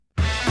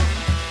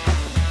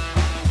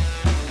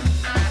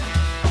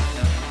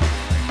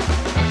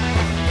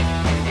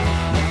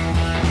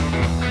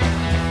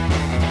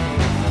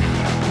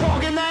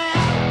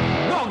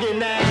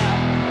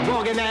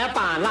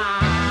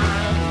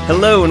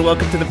Hello and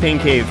welcome to the Pain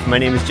Cave. My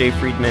name is Jay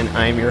Friedman.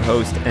 I am your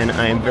host, and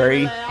I am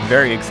very,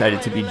 very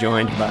excited to be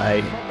joined by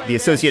the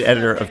associate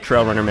editor of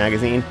Trail Runner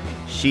magazine.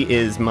 She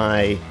is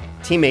my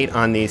teammate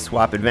on the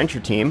Swap Adventure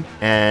team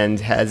and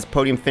has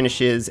podium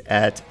finishes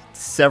at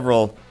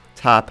several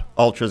top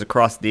ultras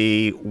across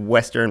the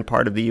western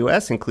part of the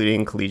U.S.,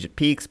 including Collegiate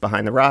Peaks,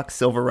 Behind the Rocks,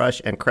 Silver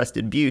Rush, and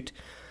Crested Butte.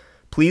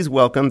 Please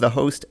welcome the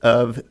host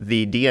of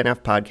the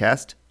DNF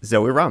podcast,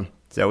 Zoë Rom.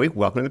 Zoe,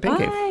 welcome to the Pain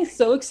Cave. Hi,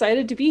 so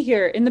excited to be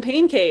here in the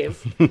Pain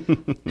Cave.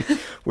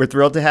 We're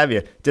thrilled to have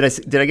you. Did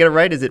I get it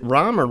right? Is it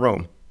Rom or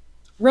Rome?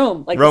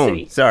 Rome, like Rome. the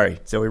city. Sorry,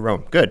 Zoë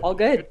Rom. Good. All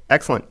good.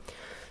 Excellent.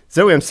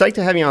 Zoe, I'm psyched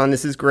to have you on.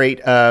 This is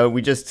great.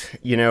 We just,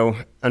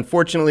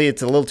 unfortunately,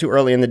 it's a little too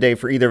early in the day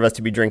for either of us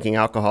to be drinking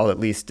alcohol, at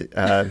least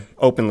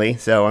openly.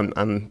 So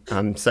I'm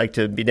psyched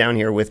to be down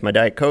here with my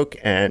Diet Coke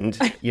and,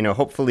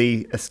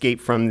 hopefully escape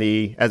from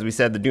as we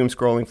said, the doom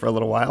scrolling for a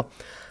little while.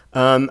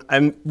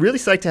 I'm really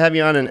psyched to have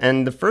you on,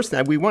 and the first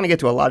thing, we want to get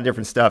to a lot of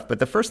different stuff, but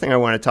the first thing I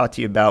want to talk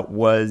to you about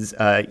was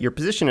your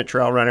position at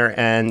Trail Runner,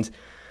 and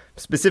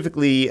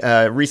specifically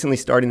recently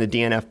starting the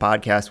DNF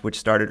podcast, which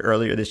started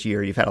earlier this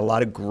year. You've had a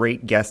lot of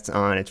great guests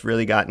on. It's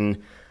really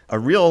gotten a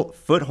real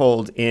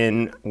foothold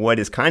in what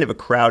is kind of a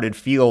crowded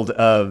field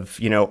of,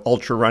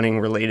 ultra running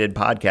related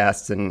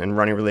podcasts and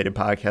running related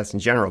podcasts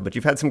in general, but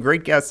you've had some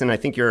great guests, and I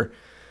think your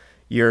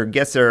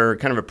guests are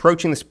kind of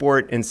approaching the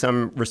sport in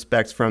some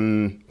respects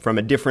from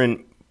a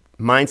different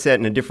mindset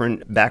and a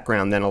different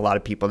background than a lot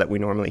of people that we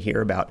normally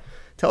hear about.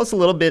 Tell us a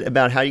little bit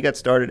about how you got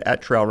started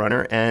at Trail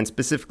Runner and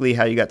specifically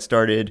how you got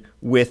started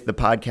with the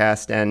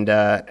podcast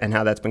and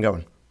how that's been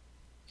going.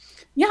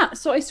 Yeah,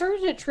 so I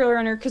started at Trail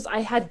Runner because I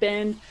had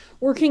been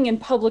working in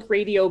public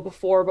radio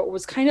before, but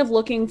was kind of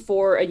looking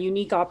for a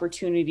unique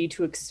opportunity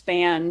to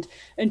expand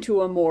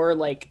into a more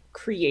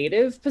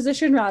creative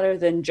position rather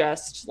than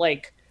just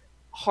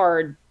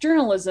hard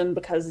journalism,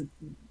 because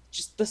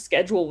just the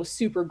schedule was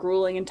super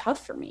grueling and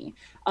tough for me.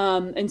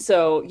 And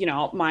so,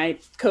 my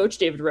coach,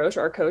 David Roche,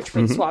 our coach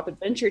for the Swap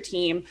Adventure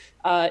team,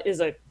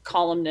 is a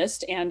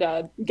columnist and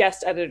a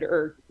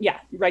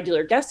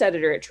regular guest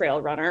editor at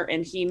Trail Runner.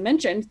 And he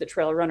mentioned that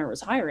Trail Runner was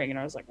hiring. And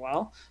I was like,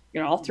 well,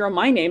 I'll throw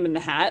my name in the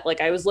hat.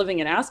 I was living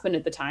in Aspen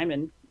at the time,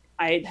 and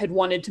I had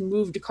wanted to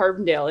move to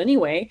Carbondale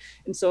anyway.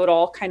 And so it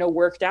all kind of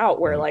worked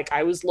out where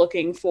I was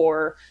looking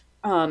for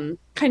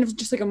kind of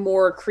just a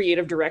more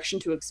creative direction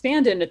to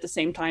expand in at the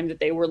same time that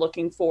they were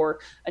looking for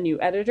a new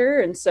editor.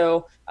 And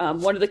so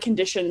one of the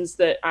conditions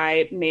that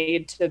I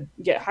made to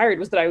get hired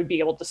was that I would be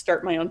able to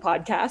start my own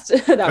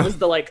podcast. That was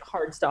the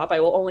hard stop.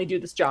 I will only do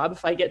this job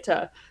if I get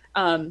to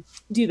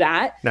do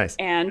that. Nice.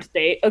 And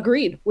they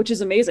agreed, which is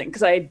amazing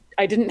because I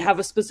didn't have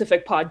a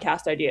specific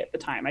podcast idea at the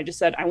time. I just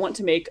said, I want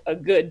to make a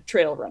good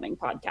trail running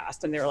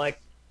podcast. And they were like,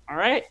 all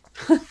right,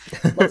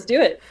 let's do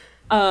it.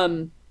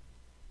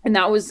 And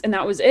that was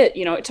it.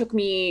 It took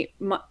me,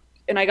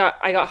 and I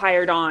got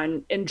hired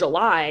on in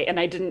July, and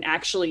I didn't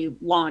actually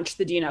launch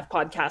the DNF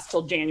podcast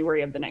till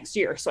January of the next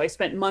year. So I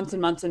spent months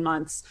and months and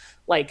months,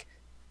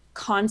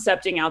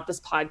 concepting out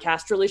this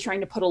podcast, really trying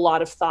to put a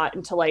lot of thought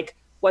into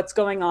what's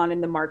going on in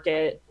the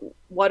market,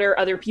 what are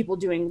other people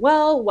doing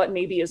well, what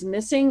maybe is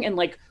missing, and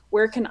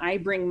where can I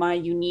bring my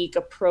unique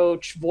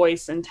approach,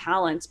 voice, and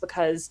talents,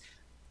 because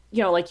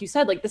like you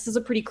said, this is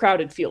a pretty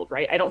crowded field,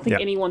 right? I don't think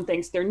anyone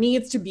thinks there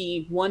needs to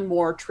be one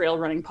more trail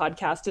running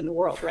podcast in the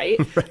world, right?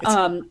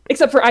 Right.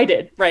 Except for I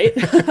did, right?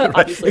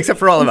 Obviously. Except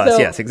for all of us,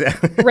 yes,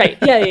 exactly. Right,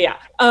 yeah.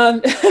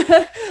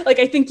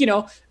 I think,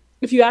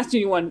 if you asked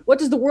anyone, what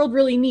does the world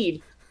really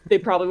need? They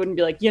probably wouldn't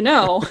be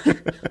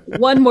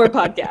one more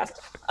podcast.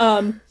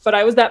 But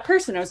I was that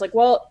person. I was like,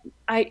 well,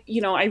 I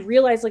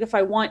realized if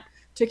I want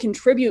to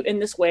contribute in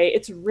this way,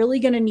 it's really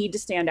going to need to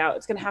stand out.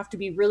 It's going to have to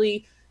be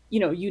really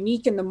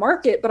unique in the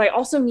market, but I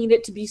also need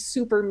it to be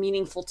super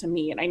meaningful to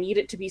me. And I need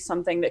it to be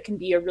something that can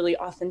be a really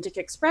authentic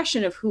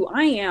expression of who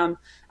I am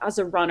as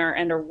a runner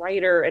and a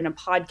writer and a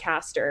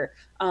podcaster.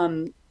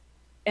 And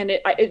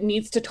it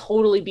needs to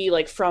totally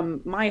be from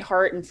my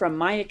heart and from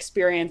my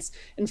experience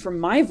and from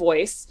my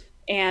voice,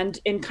 and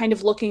in kind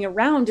of looking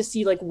around to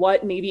see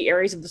what maybe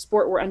areas of the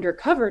sport were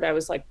undercovered. I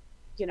was I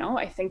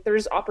think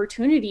there's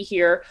opportunity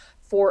here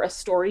for a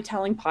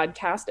storytelling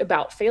podcast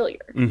about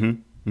failure.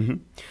 Mm-hmm.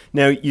 Mm-hmm.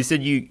 Now, you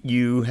said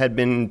you had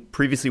been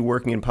previously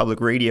working in public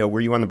radio.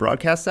 Were you on the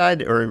broadcast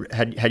side, or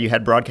had you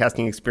had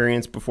broadcasting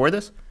experience before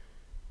this?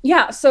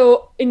 Yeah.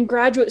 So in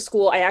graduate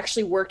school, I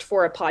actually worked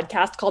for a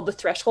podcast called the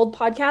Threshold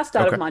Podcast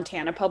out of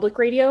Montana Public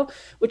Radio,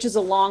 which is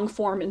a long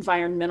form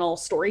environmental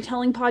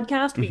storytelling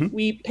podcast.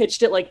 We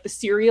pitched it like the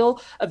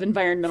Serial of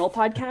environmental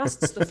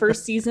podcasts. The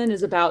first season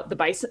is about the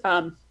bison,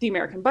 the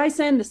American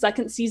bison. The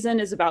second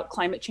season is about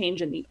climate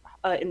change in the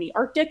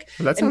Arctic.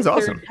 Well, that sounds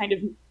awesome. And the third kind of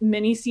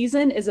mini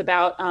season is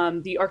about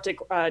the Arctic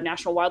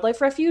National Wildlife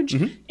Refuge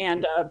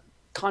and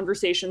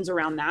conversations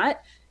around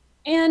that.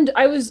 And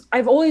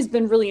I've always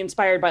been really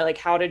inspired by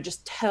how to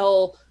just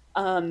tell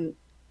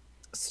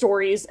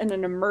stories in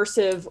an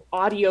immersive,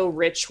 audio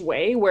rich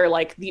way where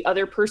the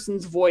other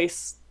person's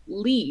voice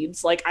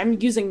leads. Like I'm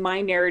using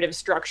my narrative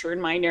structure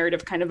and my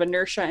narrative kind of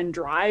inertia and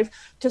drive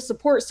to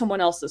support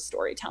someone else's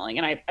storytelling.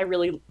 And I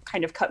really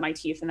kind of cut my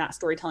teeth in that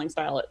storytelling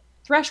style at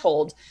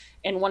Threshold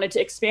and wanted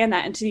to expand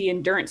that into the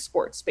endurance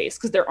sports space,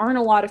 because there aren't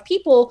a lot of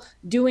people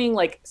doing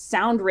like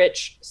sound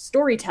rich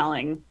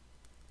storytelling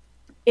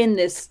in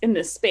this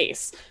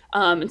space.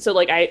 And so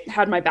like I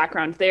had my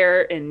background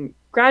there in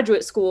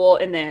graduate school,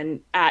 and then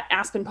at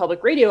Aspen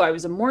Public Radio I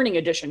was a morning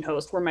edition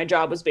host where my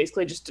job was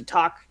basically just to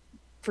talk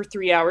for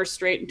 3 hours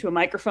straight into a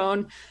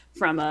microphone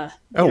from wow,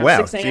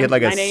 6 so a.m. you had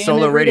like a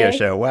solo radio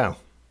show. Wow.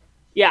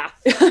 Yeah.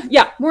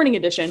 Yeah, morning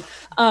edition.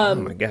 Oh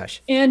my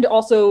gosh. And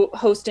also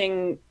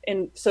hosting.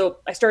 And so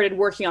I started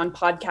working on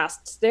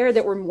podcasts there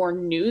that were more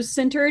news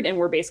centered and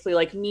were basically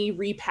like me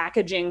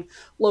repackaging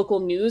local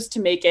news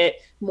to make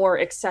it more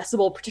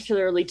accessible,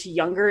 particularly to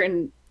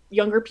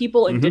younger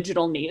people and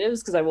digital natives,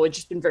 because I've always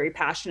just been very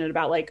passionate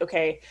about like,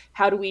 okay,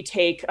 how do we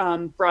take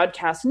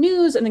broadcast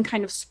news and then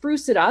kind of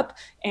spruce it up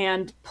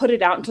and put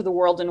it out into the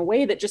world in a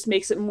way that just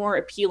makes it more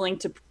appealing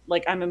to,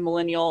 like, I'm a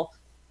millennial.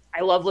 I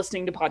love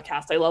listening to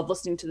podcasts. I love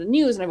listening to the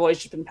news. And I've always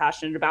just been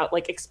passionate about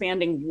like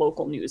expanding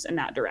local news in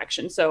that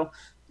direction. So,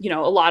 a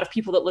lot of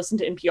people that listen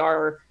to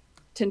NPR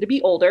tend to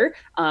be older.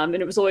 And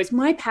it was always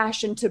my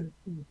passion to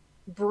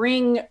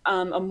bring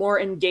a more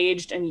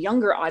engaged and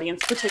younger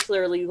audience,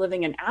 particularly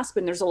living in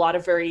Aspen. There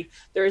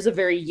is a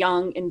very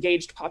young,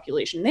 engaged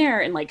population there.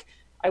 And like,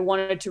 I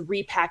wanted to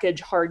repackage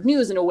hard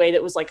news in a way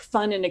that was like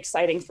fun and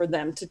exciting for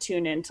them to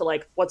tune in to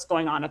like what's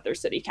going on at their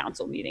city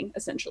council meeting,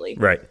 essentially.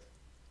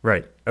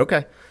 Right.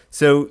 Okay.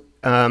 So,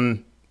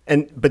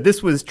 but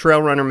this was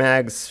Trail Runner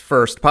Mag's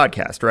first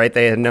podcast, right?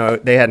 They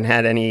hadn't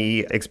had any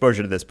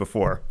exposure to this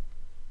before.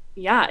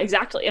 Yeah,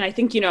 exactly. And I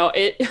think,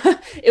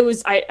 it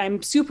was,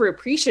 I'm super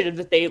appreciative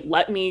that they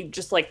let me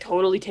just like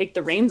totally take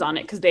the reins on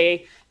it, because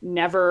they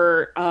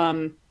never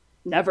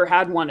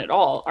had one at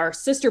all. Our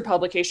sister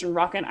publication,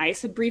 Rock and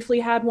Ice, had briefly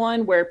had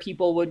one where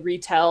people would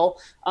retell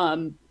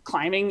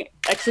climbing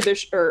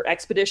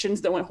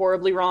expeditions that went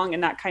horribly wrong,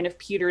 and that kind of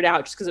petered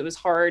out just because it was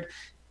hard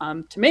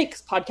to make.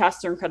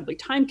 Podcasts are incredibly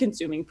time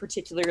consuming,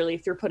 particularly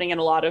if you're putting in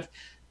a lot of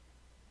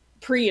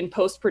pre and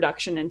post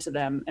production into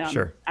them,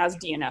 sure, as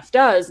DNF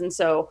does. And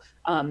so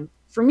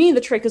for me, the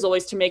trick is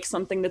always to make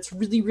something that's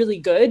really, really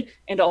good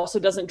and also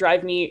doesn't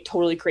drive me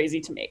totally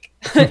crazy to make,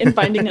 and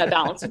finding that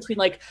balance between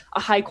like a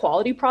high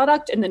quality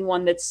product and then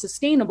one that's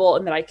sustainable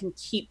and that I can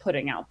keep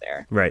putting out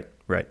there. Right.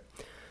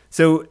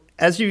 So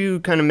as you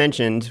kind of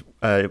mentioned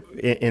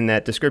in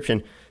that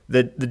description,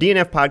 the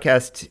DNF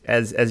podcast,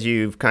 as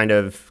you've kind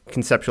of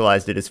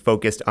conceptualized it, is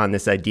focused on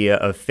this idea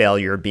of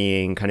failure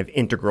being kind of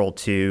integral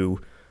to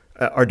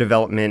our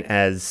development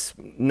as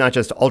not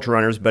just ultra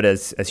runners, but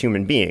as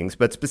human beings,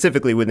 but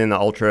specifically within the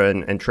ultra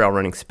and trail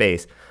running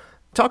space.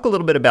 Talk a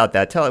little bit about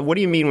that. What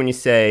do you mean when you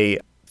say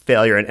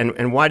failure,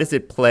 and why does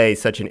it play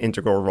such an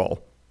integral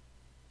role?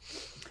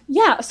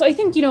 Yeah, so I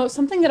think,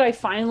 something that I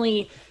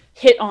finally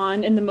hit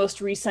on in the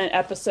most recent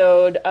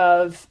episode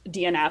of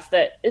DNF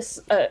that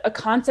is a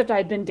concept I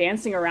had been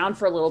dancing around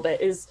for a little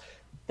bit, is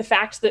the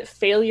fact that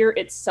failure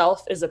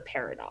itself is a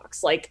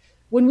paradox. Like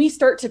when we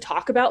start to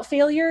talk about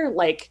failure,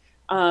 like,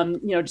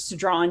 just to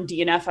draw on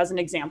DNF as an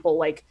example,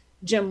 like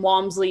Jim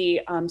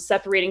Walmsley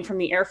separating from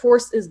the Air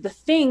Force is the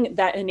thing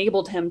that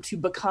enabled him to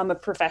become a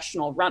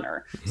professional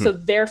runner. Mm-hmm. So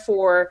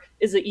therefore,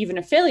 is it even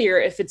a failure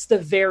if it's the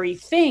very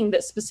thing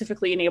that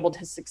specifically enabled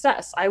his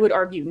success? I would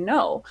argue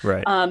no.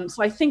 Right.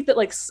 So I think that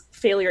like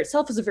failure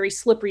itself is a very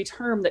slippery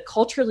term that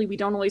culturally we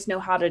don't always know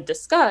how to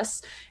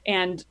discuss.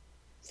 And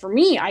for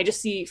me, I just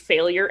see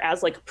failure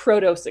as like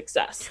proto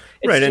success.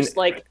 It's right. just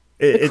like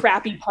the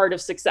crappy part of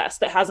success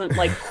that hasn't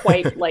like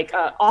quite like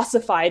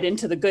ossified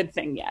into the good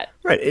thing yet.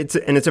 Right. It's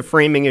a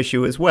framing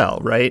issue as well,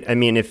 right? I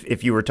mean,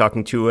 if you were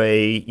talking to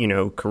a,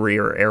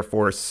 career Air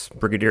Force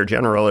brigadier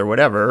general or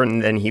whatever,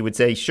 and then he would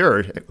say,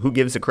 sure, who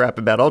gives a crap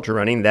about ultra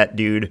running? That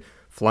dude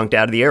flunked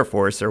out of the Air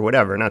Force or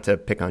whatever, not to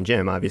pick on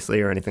Jim,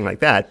 obviously, or anything like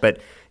that.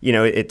 But,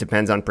 it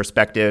depends on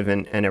perspective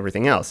and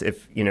everything else.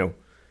 If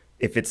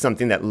it's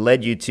something that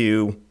led you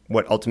to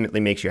what ultimately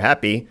makes you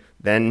happy,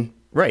 then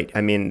right.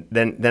 I mean,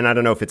 then I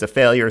don't know if it's a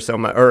failure so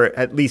much, or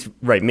at least,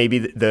 right, maybe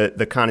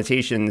the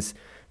connotations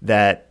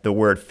that the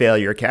word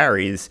failure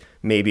carries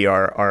maybe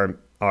are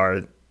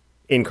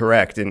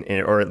incorrect,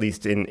 or at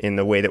least in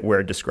the way that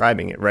we're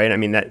describing it, right? I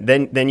mean, that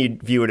then you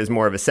view it as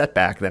more of a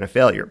setback than a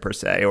failure per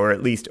se, or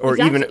at least, or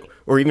exactly.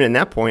 even in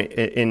that point,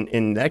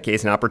 in that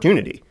case, an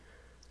opportunity.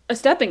 A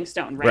stepping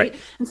stone, right?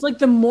 And so like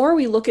the more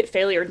we look at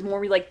failure, the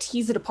more we like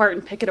tease it apart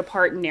and pick it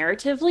apart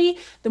narratively,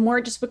 the more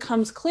it just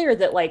becomes clear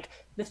that like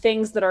the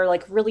things that are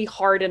like really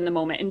hard in the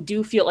moment and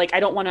do feel like I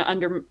don't want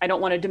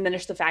to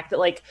diminish the fact that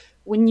like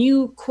when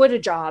you quit a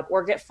job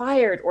or get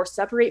fired or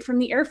separate from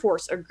the Air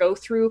Force or go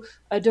through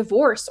a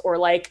divorce or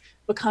like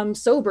become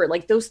sober,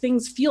 like those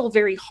things feel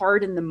very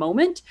hard in the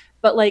moment,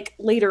 but like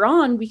later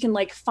on we can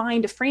like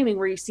find a framing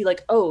where you see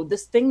like, oh,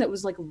 this thing that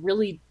was like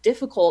really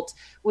difficult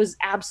was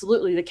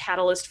absolutely the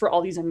catalyst for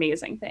all these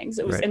amazing things.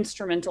 It was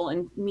instrumental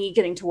in me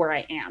getting to where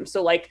I am.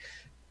 So like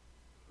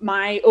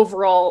my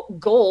overall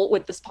goal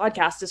with this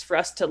podcast is for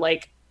us to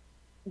like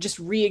just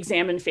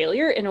re-examine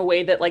failure in a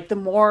way that like the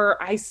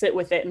more I sit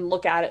with it and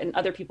look at it in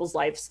other people's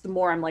lives, the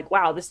more I'm like,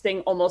 wow, this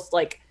thing almost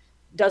like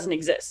doesn't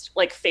exist.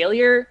 Like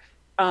failure,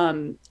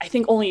 I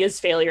think only is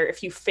failure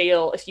if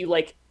you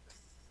like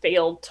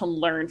fail to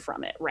learn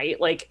from it, right?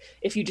 Like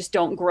if you just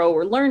don't grow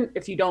or learn,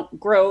 if you don't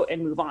grow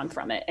and move on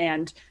from it.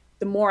 And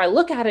the more I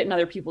look at it in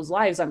other people's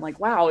lives, I'm like,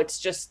 wow, it's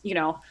just,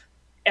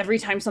 every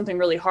time something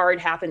really hard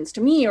happens to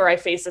me, or I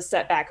face a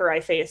setback, or I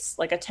face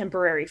like a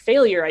temporary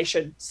failure, I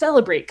should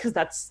celebrate,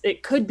 because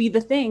it could be the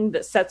thing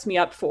that sets me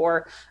up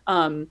for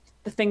the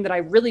thing that I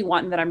really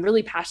want and that I'm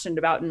really passionate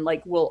about and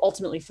like will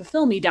ultimately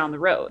fulfill me down the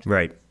road.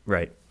 Right.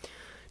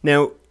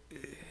 Now,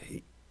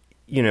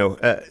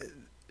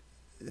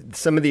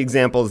 some of the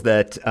examples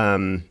that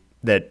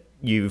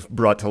you've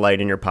brought to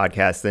light in your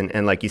podcast,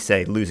 and like you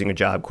say, losing a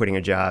job, quitting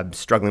a job,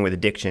 struggling with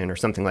addiction or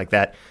something like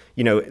that,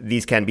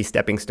 these can be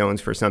stepping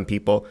stones for some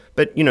people.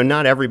 But,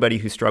 not everybody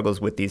who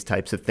struggles with these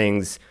types of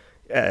things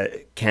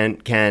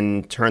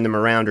can turn them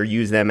around or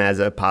use them as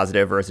a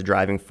positive or as a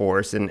driving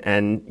force. And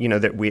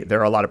that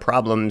there are a lot of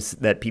problems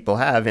that people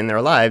have in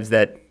their lives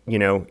that,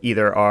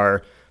 either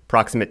are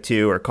proximate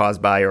to or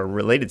caused by or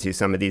related to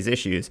some of these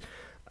issues.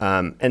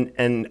 I'm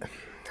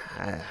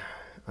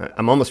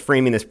almost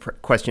framing this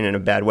question in a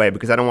bad way,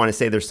 because I don't want to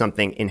say there's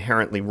something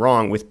inherently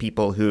wrong with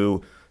people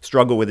who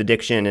struggle with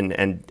addiction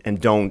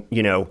and don't,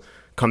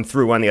 come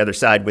through on the other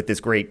side with this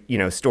great,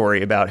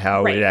 story about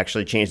how Right. it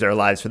actually changed their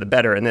lives for the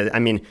better. And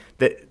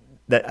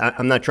that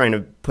I'm not trying to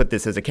put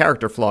this as a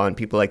character flaw in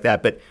people like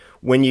that, but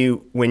when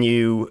you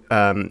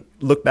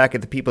look back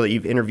at the people that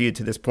you've interviewed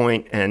to this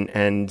point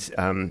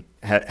and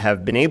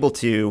have been able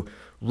to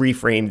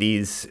reframe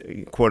these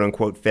quote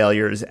unquote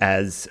failures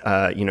as,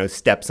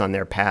 steps on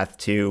their path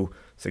to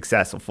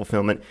success or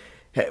fulfillment,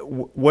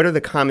 what are the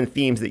common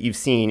themes that you've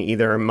seen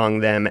either among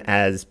them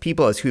as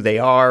people, as who they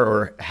are,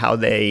 or how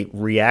they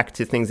react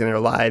to things in their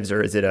lives?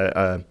 Or is it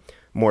a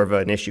more of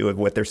an issue of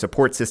what their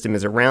support system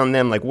is around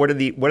them? Like what are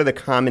the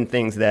common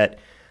things that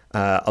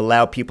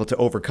allow people to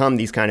overcome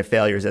these kind of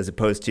failures, as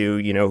opposed to,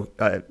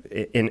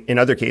 in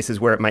other cases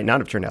where it might not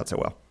have turned out so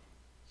well?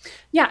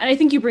 Yeah, and I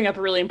think you bring up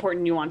a really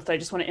important nuance that I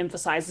just want to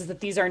emphasize, is that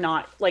these are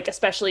not, like,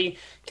 especially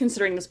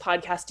considering this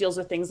podcast deals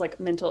with things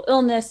like mental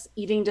illness,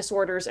 eating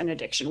disorders, and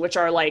addiction, which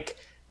are like,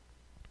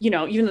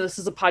 even though this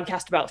is a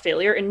podcast about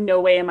failure, in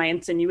no way am I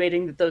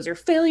insinuating that those are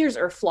failures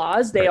or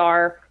flaws. They Right.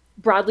 are,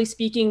 broadly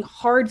speaking,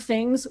 hard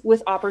things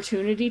with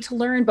opportunity to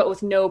learn, but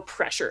with no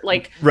pressure.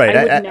 Like, Right.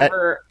 I would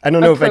never I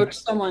don't know approach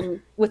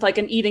someone with like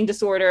an eating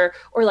disorder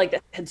or like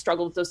that had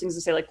struggled with those things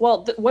and say like,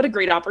 well, what a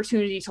great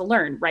opportunity to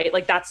learn, right?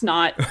 Like that's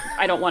not,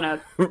 I don't want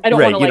to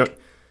Right, like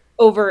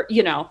over,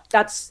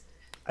 that's,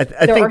 I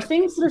there think are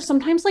things that are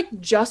sometimes like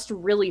just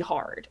really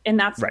hard, and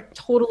that's Right.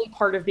 totally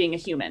part of being a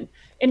human.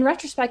 In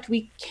retrospect,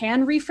 we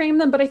can reframe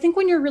them, but I think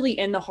when you're really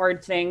in the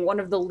hard thing, one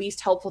of the least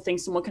helpful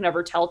things someone can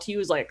ever tell to you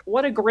is like,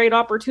 what a great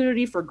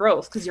opportunity for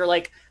growth. Because you're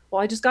like,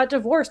 well, I just got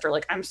divorced, or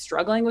like I'm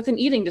struggling with an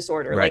eating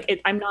disorder. Right.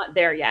 Like I'm not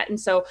there yet. And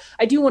so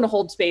I do want to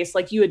hold space,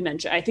 like you had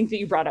mentioned. I think that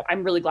you brought up,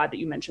 I'm really glad that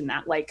you mentioned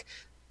that. Like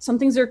some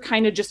things are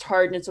kind of just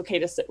hard, and it's okay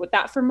to sit with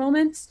that for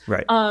moments.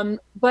 Right.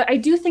 But I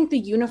do think the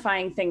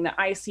unifying thing that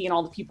I see in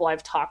all the people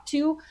I've talked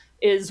to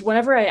is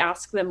whenever I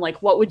ask them,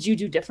 like, what would you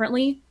do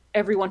differently?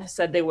 Everyone has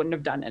said they wouldn't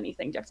have done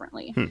anything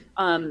differently.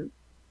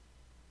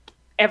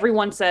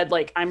 Everyone said,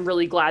 like, I'm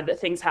really glad that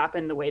things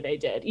happened the way they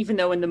did, even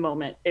though in the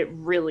moment it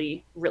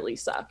really, really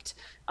sucked.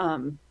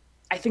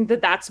 I think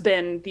that that's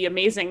been the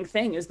amazing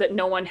thing, is that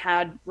no one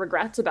had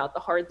regrets about the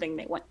hard thing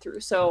they went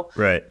through. So,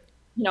 Right.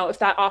 If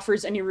that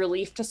offers any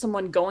relief to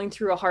someone going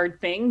through a hard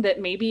thing, that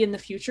maybe in the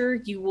future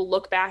you will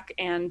look back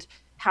and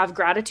have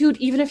gratitude,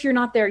 even if you're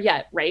not there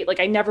yet, right? Like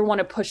I never want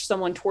to push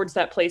someone towards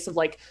that place of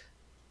like,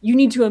 you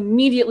need to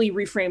immediately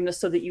reframe this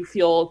so that you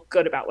feel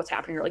good about what's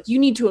happening, or like you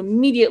need to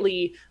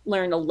immediately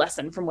learn a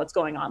lesson from what's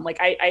going on. Like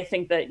I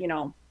think that,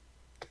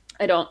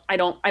 I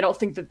don't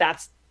think that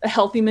that's a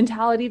healthy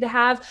mentality to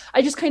have.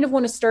 I just kind of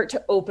want to start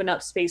to open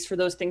up space for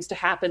those things to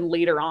happen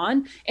later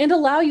on and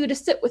allow you to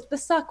sit with the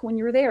suck when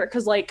you're there.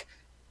 Cause like,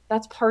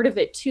 that's part of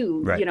it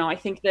too. Right. I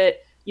think that,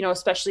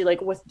 especially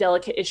like with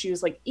delicate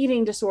issues like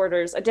eating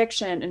disorders,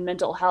 addiction, and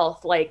mental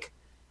health, like,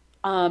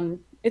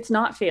 it's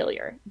not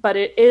failure, but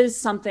it is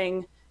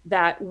something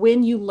that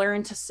when you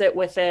learn to sit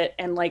with it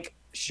and like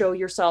show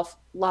yourself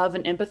love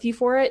and empathy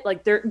for it,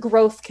 like their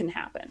growth can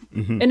happen.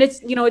 Mm-hmm. And it's,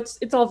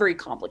 it's all very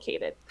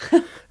complicated.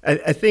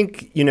 I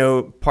think,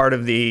 part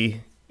of the,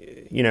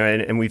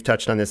 and we've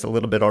touched on this a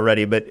little bit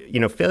already, but,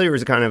 failure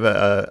is kind of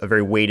a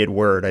very weighted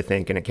word, I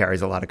think, and it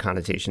carries a lot of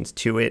connotations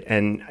to it.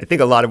 And I think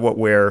a lot of what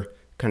we're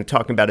kind of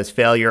talking about as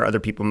failure, other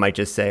people might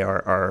just say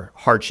are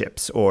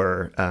hardships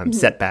or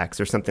setbacks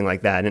or something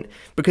like that. And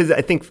because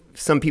I think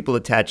some people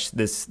attach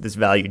this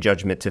value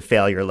judgment to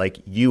failure, like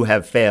you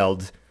have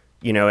failed,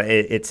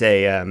 it's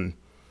an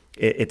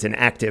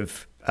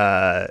active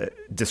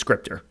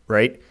descriptor,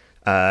 right?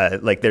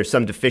 Like there's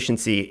some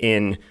deficiency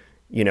in,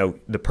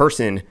 the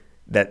person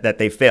that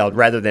they failed,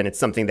 rather than it's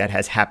something that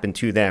has happened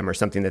to them or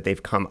something that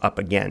they've come up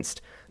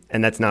against.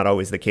 And that's not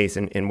always the case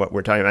in what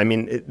we're talking about. I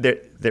mean, they're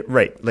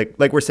right.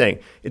 Like we're saying,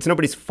 it's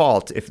nobody's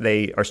fault if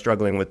they are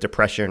struggling with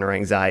depression or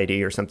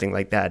anxiety or something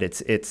like that.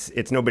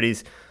 It's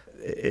nobody's.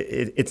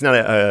 It's not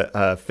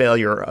a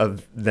failure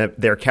of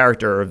their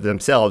character or of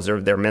themselves or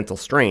of their mental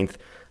strength.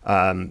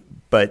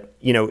 But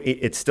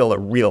it's still a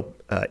real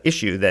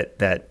issue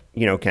that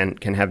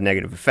can have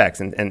negative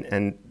effects.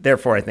 And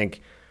therefore, I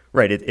think,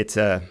 right, it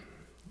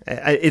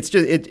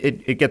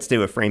gets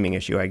to a framing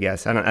issue, I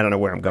guess. I don't know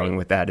where I'm going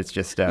with that. It's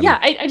just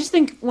I just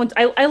think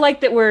I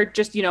like that we're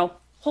just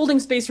holding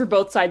space for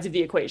both sides of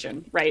the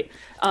equation, right?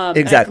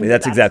 Exactly.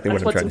 That's exactly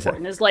what I'm trying to say. What's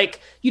important is like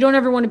you don't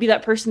ever want to be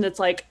that person that's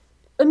like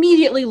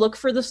immediately look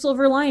for the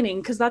silver lining,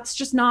 because that's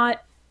just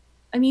not.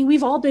 I mean,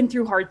 we've all been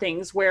through hard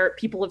things where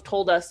people have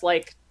told us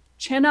like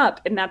chin up,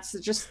 and that's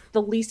just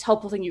the least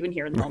helpful thing you can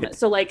hear in the moment.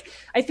 So like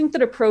I think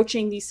that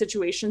approaching these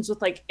situations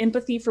with like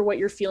empathy for what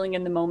you're feeling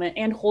in the moment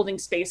and holding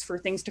space for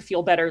things to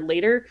feel better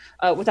later,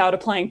 without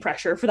applying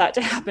pressure for that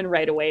to happen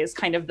right away, is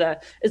kind of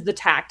the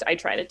tact I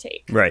try to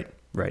take. Right.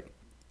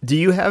 Do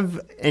you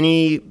have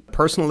any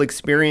personal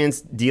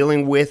experience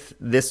dealing with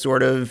this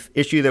sort of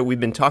issue that we've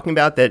been talking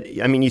about? That,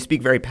 I mean, you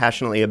speak very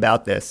passionately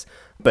about this,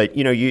 but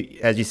you,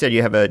 as you said,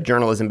 you have a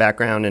journalism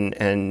background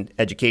and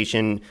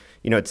education.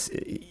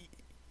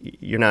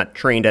 You're not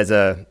trained as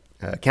a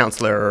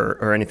counselor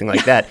or anything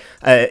like that.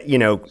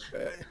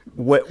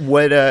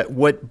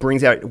 What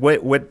brings out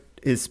what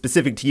is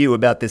specific to you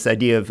about this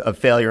idea of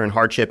failure and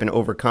hardship and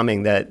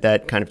overcoming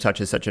that kind of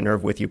touches such a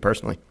nerve with you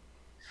personally?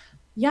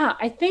 Yeah,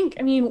 I think,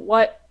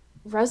 what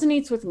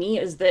resonates with me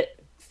is that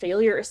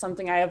failure is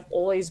something I have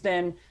always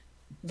been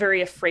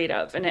very afraid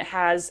of. And it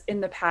has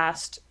in the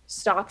past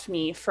stopped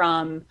me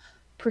from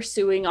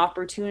pursuing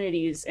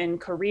opportunities in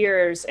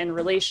careers and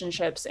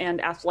relationships and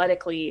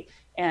athletically.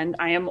 And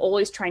I am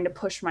always trying to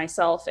push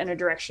myself in a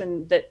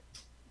direction that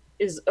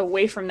is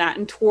away from that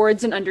and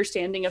towards an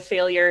understanding of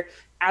failure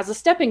as a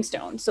stepping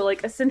stone. So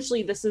like,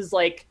 essentially this is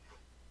like,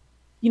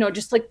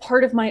 just like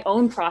part of my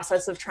own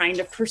process of trying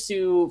to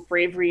pursue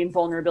bravery and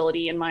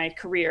vulnerability in my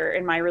career,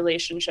 in my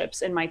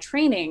relationships, in my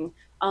training.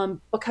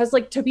 Because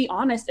like, to be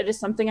honest, it is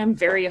something I'm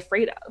very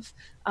afraid of.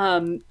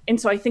 And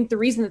so I think the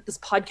reason that this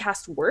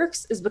podcast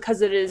works is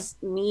because it is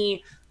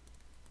me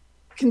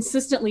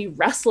consistently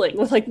wrestling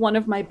with like one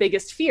of my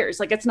biggest fears.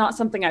 Like, it's not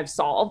something I've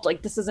solved.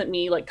 Like, this isn't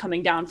me like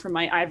coming down from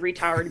my ivory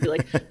tower to be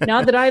like,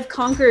 now that I've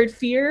conquered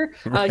fear,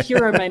 here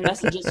are my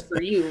messages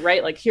for you,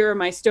 right? Like, here are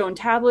my stone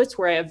tablets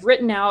where I have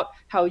written out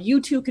how you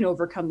too can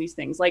overcome these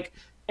things. Like,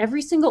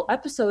 every single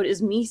episode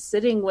is me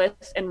sitting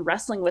with and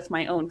wrestling with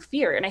my own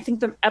fear. And I think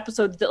the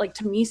episodes that like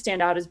to me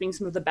stand out as being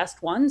some of the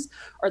best ones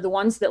are the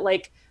ones that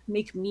like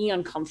make me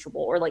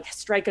uncomfortable or like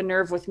strike a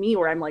nerve with me,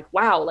 where I'm like,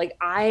 wow, like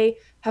I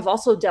have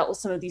also dealt with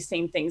some of these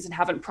same things and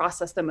haven't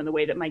processed them in the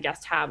way that my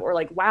guests have. Or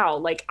like, wow,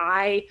 like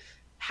I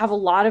have a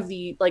lot of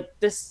the, like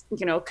this,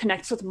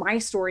 connects with my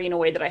story in a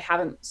way that I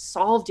haven't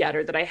solved yet,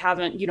 or that I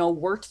haven't,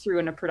 worked through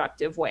in a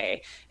productive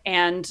way.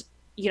 And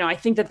I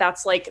think that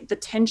that's like the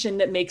tension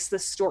that makes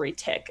this story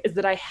tick, is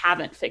that I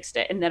haven't fixed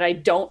it and that I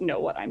don't know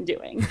what I'm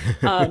doing.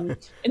 And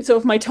so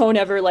if my tone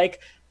ever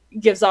like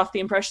gives off the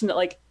impression that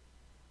like,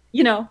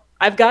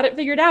 I've got it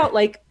figured out,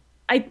 like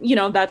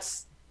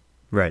that's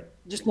right.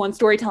 Just one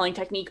storytelling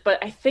technique.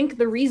 But I think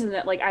the reason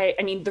that like,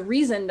 the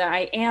reason that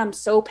I am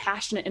so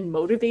passionate and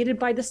motivated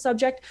by this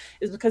subject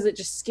is because it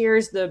just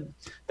scares the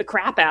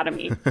crap out of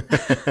me.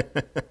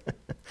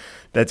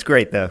 That's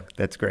great though.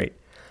 That's great.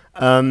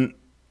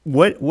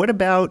 What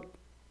about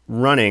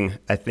running,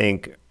 I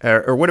think,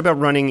 or what about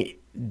running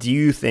do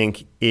you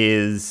think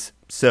is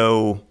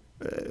so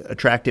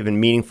attractive and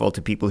meaningful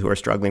to people who are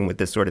struggling with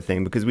this sort of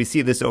thing? Because we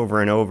see this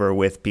over and over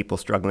with people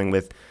struggling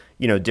with,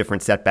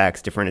 different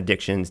setbacks, different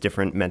addictions,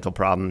 different mental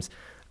problems,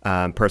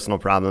 personal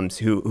problems,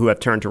 who have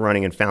turned to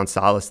running and found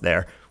solace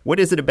there. What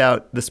is it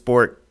about the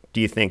sport, do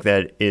you think,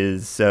 that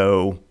is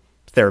so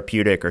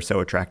therapeutic or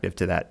so attractive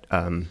to that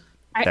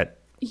mindset?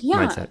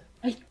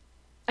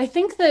 I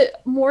think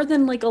that more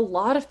than like a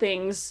lot of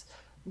things,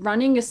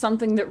 running is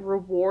something that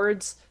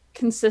rewards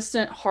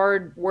consistent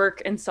hard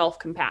work and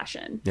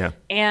self-compassion. Yeah.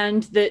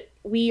 And that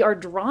we are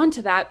drawn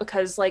to that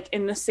because like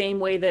in the same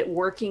way that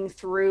working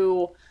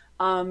through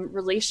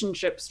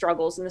relationship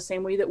struggles, in the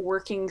same way that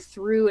working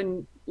through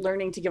and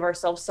learning to give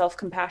ourselves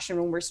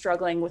self-compassion when we're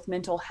struggling with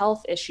mental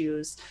health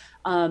issues,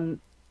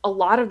 a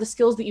lot of the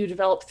skills that you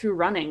develop through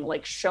running,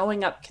 like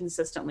showing up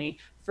consistently,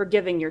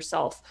 forgiving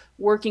yourself,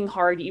 working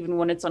hard even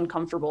when it's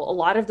uncomfortable. A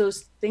lot of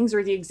those things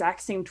are the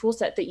exact same tool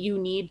set that you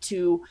need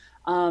to,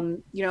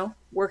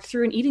 work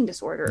through an eating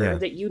disorder, or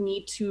that you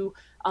need to,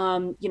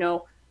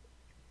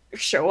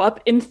 show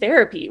up in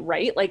therapy,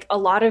 right? Like a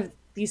lot of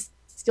these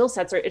skill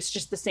sets it's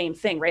just the same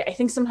thing, right? I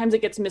think sometimes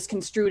it gets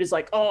misconstrued as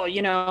like,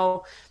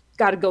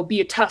 got to go be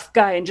a tough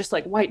guy and just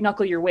like white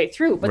knuckle your way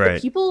through. But right.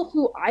 The people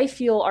who I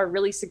feel are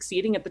really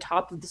succeeding at the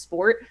top of the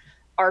sport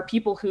are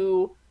people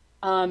who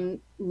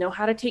know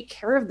how to take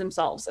care of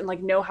themselves and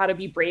like know how to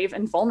be brave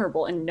and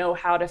vulnerable and know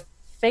how to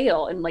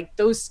fail. And like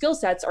those skill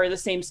sets are the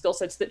same skill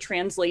sets that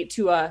translate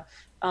to a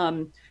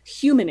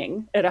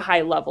humaning at a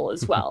high level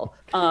as well.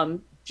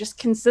 Just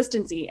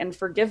consistency and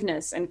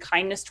forgiveness and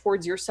kindness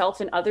towards yourself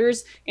and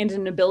others, and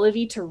an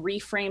ability to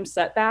reframe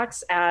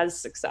setbacks as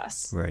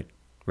success.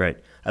 Right.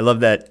 I love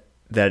that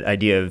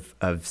idea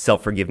of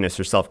self-forgiveness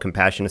or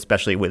self-compassion,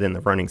 especially within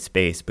the running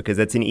space, because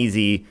that's an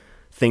easy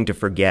thing to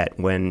forget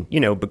when,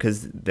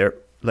 because they're,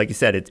 like you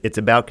said, it's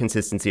about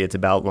consistency, it's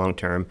about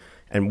long-term.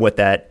 And what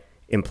that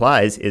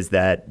implies is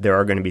that there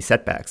are going to be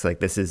setbacks. Like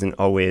this isn't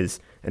always,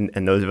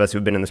 and those of us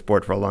who've been in the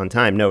sport for a long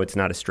time know it's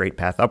not a straight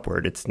path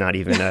upward. It's not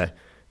even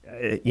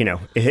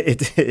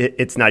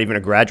it's not even a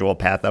gradual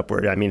path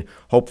upward. I mean,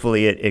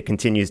 hopefully it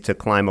continues to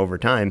climb over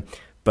time,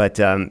 but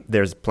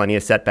there's plenty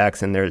of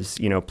setbacks and there's,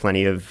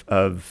 plenty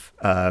of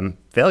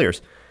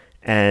failures.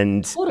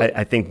 And totally.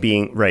 I think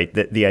being right,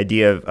 the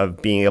idea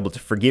of being able to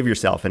forgive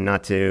yourself and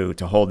not to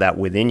hold that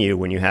within you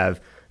when you have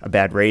a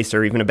bad race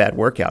or even a bad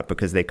workout,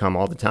 because they come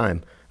all the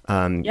time.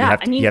 You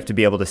have to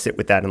be able to sit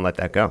with that and let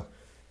that go.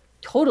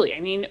 Totally. I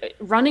mean,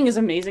 running is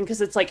amazing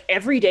because it's like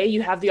every day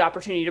you have the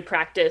opportunity to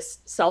practice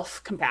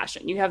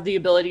self-compassion. You have the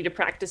ability to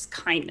practice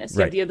kindness.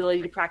 You have the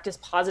ability to practice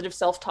positive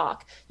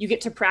self-talk. You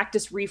get to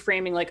practice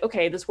reframing like,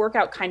 okay, this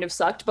workout kind of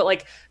sucked, but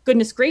like,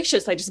 goodness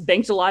gracious, I just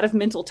banked a lot of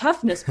mental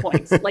toughness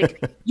points.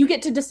 Like you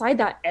get to decide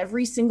that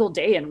every single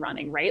day in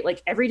running, right?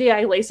 Like every day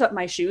I lace up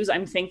my shoes,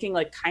 I'm thinking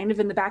like kind of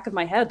in the back of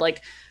my head,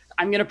 like,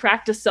 I'm going to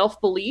practice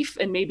self-belief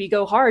and maybe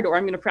go hard, or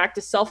I'm going to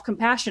practice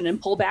self-compassion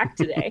and pull back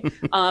today.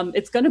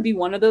 It's going to be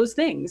one of those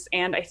things.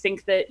 And I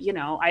think that,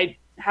 I,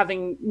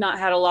 having not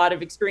had a lot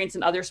of experience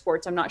in other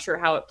sports, I'm not sure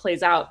how it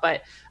plays out,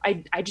 but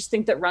I just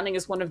think that running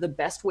is one of the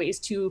best ways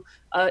to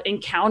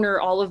encounter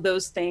all of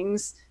those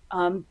things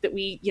that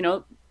we,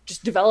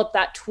 just develop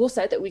that tool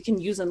set that we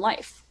can use in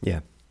life. Yeah.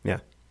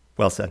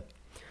 Well said.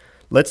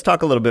 Let's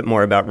talk a little bit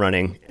more about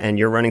running, and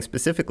your running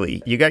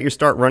specifically. You got your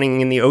start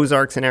running in the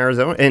Ozarks in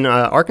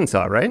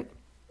Arkansas, right?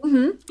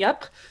 Mm-hmm.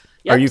 Yep.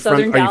 Are you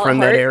from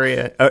that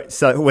area?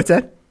 What's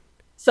that?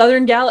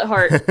 Southern Gallat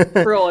Heart,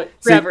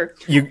 forever.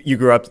 So you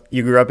grew up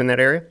in that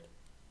area?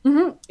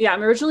 Mm-hmm. Yeah,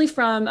 I'm originally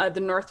from the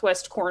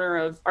northwest corner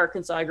of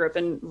Arkansas. I grew up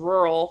in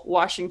rural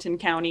Washington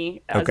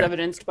County, as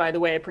evidenced by the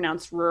way I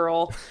pronounced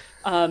rural.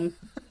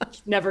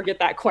 Never get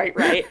that quite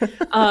right.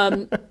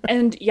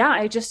 And yeah,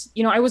 I just,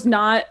 I was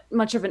not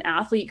much of an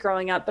athlete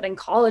growing up, but in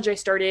college I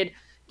started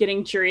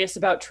getting curious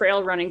about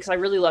trail running because I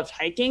really loved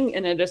hiking.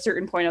 And at a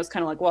certain point I was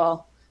kind of like,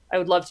 well, I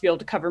would love to be able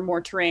to cover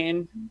more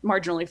terrain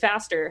marginally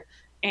faster.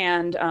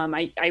 And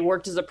I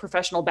worked as a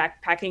professional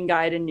backpacking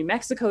guide in New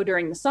Mexico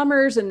during the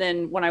summers. And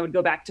then when I would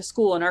go back to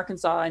school in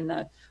Arkansas in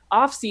the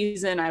off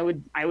season, I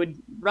would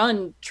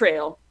run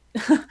trail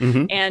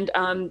and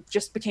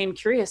just became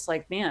curious,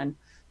 like, man,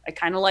 I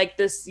kind of like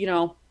this,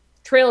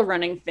 trail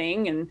running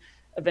thing, and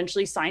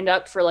eventually signed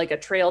up for like a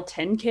trail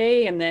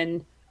 10K, and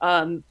then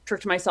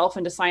tricked myself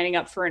into signing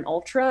up for an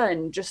ultra.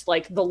 And just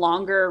like the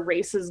longer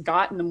races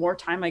got and the more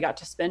time I got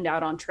to spend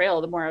out on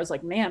trail, the more I was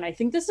like, man, I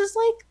think this is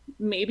like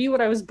maybe what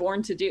I was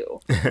born to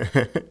do.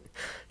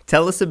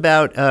 Tell us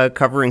about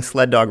covering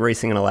sled dog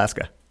racing in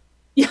Alaska.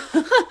 Yeah,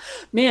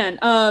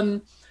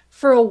 man.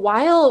 For a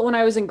while when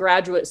I was in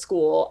graduate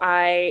school,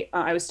 I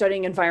was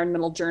studying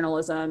environmental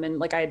journalism. And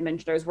like I had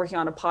mentioned, I was working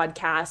on a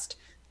podcast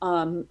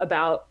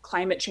about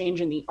climate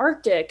change in the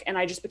Arctic. And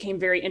I just became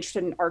very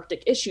interested in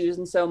Arctic issues.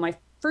 And so my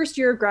first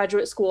year of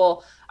graduate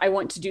school, I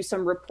went to do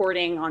some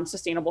reporting on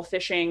sustainable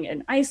fishing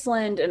in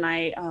Iceland. And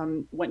I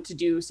went to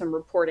do some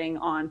reporting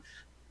on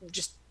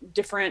just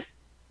different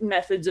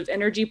methods of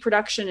energy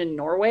production in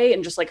Norway,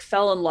 and just like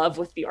fell in love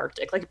with the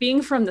Arctic. Like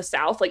being from the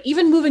South, like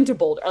even moving to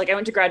Boulder, like I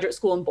went to graduate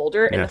school in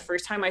Boulder, and the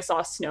first time I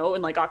saw snow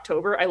in like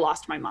October, I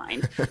lost my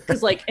mind.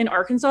 Because like in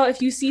Arkansas,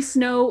 if you see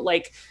snow,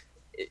 like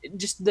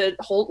just the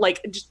whole, like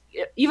just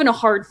even a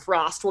hard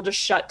frost will just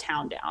shut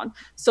town down.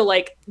 So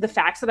like the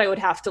fact that I would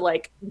have to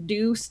like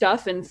do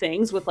stuff and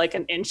things with like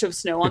an inch of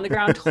snow on the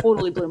ground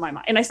totally blew my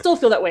mind. And I still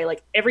feel that way.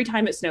 Like every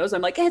time it snows,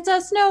 I'm like, it's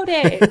a snow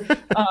day.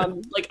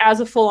 Like as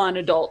a full-on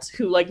adult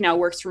who like now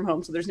works from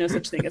home, so there's no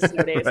such thing as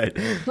snow days. Right.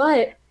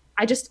 But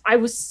I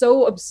was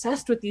so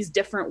obsessed with these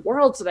different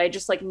worlds that I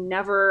just like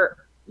never,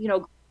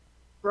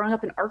 growing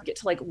up in Arctic,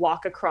 to like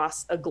walk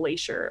across a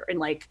glacier and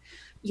like,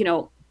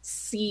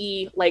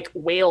 see like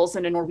whales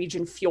in a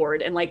Norwegian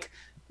fjord and like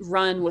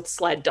run with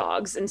sled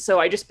dogs. And so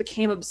I just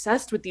became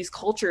obsessed with these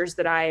cultures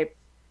that I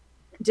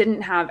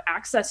didn't have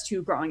access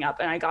to growing up.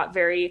 And I got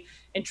very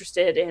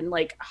interested in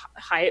like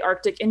high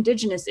Arctic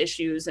indigenous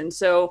issues. And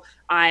so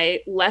I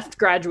left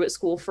graduate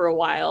school for a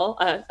while,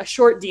 a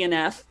short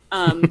DNF,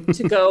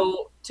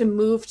 to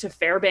move to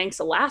Fairbanks,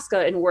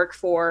 Alaska, and work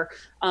for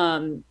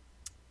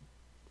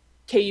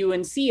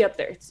KUNC up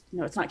there. It's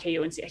not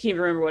KUNC. I can't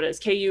even remember what it is.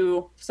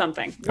 KU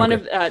something. One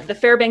of the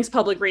Fairbanks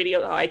Public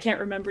Radio. Oh, I can't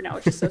remember now,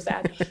 which is so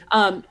sad.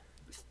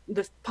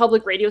 The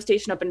public radio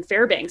station up in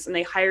Fairbanks, and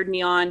they hired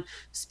me on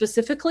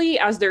specifically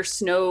as their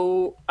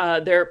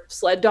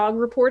sled dog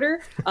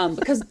reporter,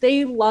 because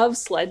they love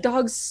sled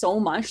dogs so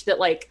much that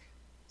like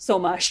so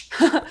much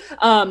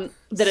that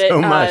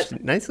So much.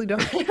 Nicely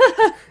done.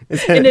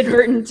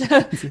 inadvertent.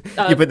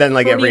 You put that in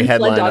like every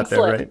headline up there,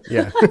 slip. right?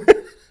 Yeah.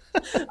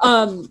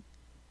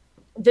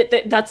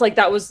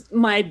 That was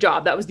my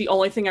job. That was the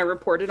only thing I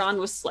reported on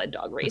was sled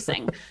dog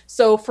racing.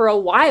 So for a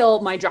while,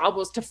 my job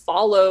was to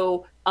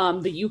follow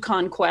the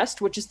Yukon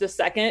Quest, which is the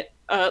second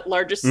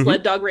largest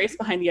sled dog race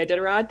behind the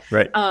Iditarod.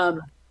 Right.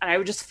 And I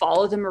would just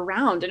follow them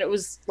around. And it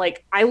was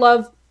like, I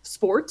love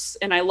sports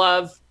and I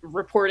love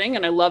reporting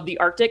and I love the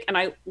Arctic and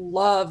I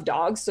love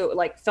dogs. So it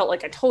like felt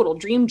like a total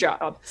dream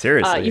job.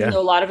 Seriously, even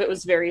though a lot of it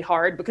was very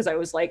hard because I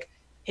was like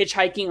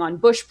hitchhiking on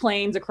bush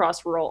plains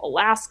across rural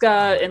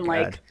Alaska and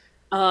like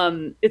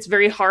it's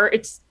very hard.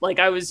 It's like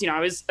I was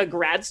a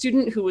grad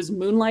student who was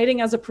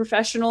moonlighting as a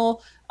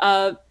professional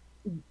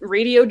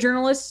radio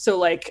journalist. So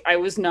like I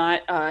was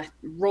not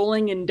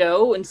rolling in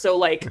dough. And so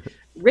like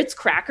Ritz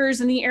crackers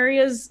in the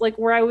areas like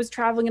where I was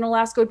traveling in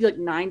Alaska would be like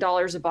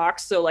 $9 a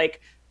box. So like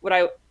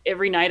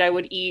every night I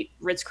would eat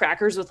Ritz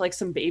crackers with like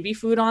some baby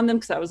food on them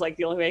because that was like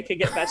the only way I could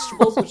get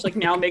vegetables, which like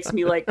now makes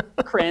me like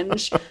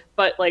cringe.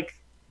 But like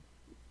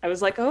I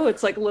was like, oh,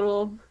 it's like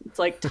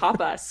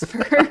tapas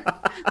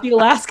for the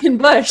Alaskan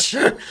bush.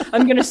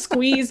 I'm going to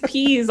squeeze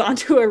peas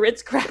onto a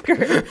Ritz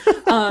cracker.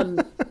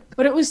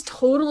 But it was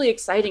totally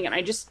exciting. And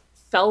I just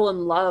fell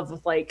in love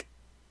with like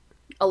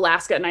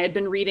Alaska. And I had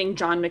been reading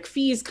John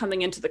McPhee's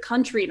Coming into the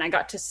Country, and I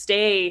got to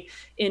stay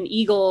in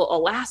Eagle,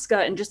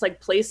 Alaska, and just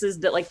like places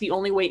that like the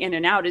only way in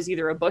and out is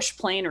either a bush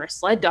plane or a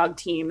sled dog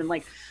team. And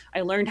like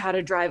I learned how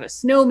to drive a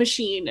snow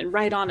machine and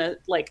ride on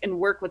and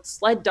work with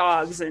sled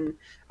dogs. And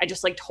I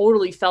just like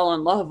totally fell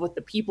in love with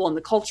the people and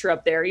the culture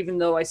up there, even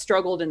though I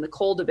struggled in the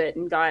cold a bit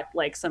and got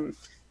like some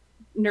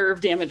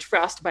nerve damage,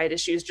 frostbite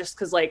issues, just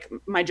because like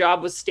my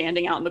job was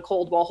standing out in the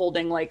cold while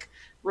holding like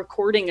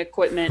recording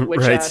equipment,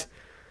 which right.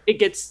 It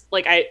gets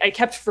like I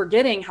kept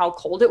forgetting how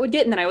cold it would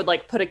get, and then I would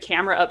like put a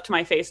camera up to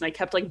my face and I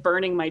kept like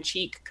burning my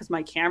cheek because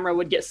my camera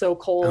would get so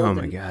cold. Oh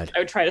my God. I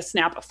would try to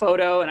snap a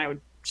photo and I would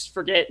just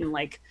forget and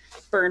like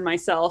burn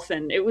myself,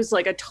 and it was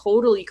like a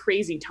totally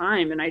crazy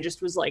time. And I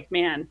just was like,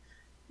 man,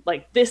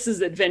 like this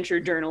is adventure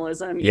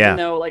journalism, even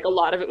though like a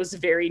lot of it was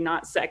very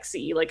not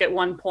sexy. Like at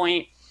one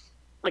point,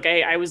 like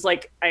I was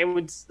like, I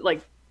would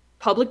like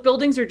public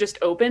buildings are just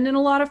open in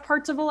a lot of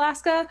parts of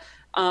Alaska.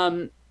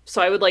 So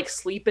I would like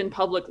sleep in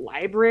public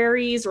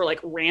libraries, or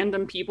like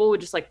random people would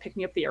just like pick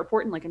me up at the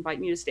airport and like invite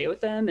me to stay with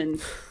them. And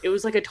it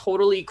was like a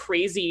totally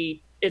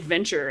crazy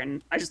adventure,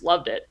 and I just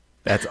loved it.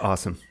 That's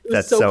awesome.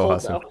 That's so cold,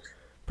 awesome. Though.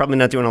 Probably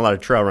not doing a lot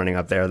of trail running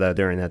up there though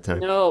during that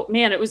time. No,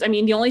 man, it was, I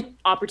mean, the only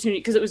opportunity,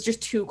 because it was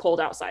just too cold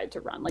outside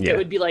to run. Like it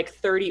would be like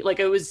 30, like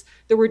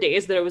there were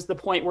days that it was the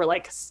point where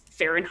like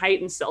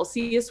Fahrenheit and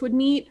Celsius would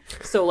meet.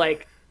 So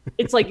like,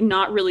 it's like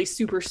not really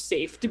super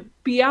safe to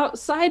be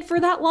outside for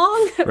that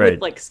long with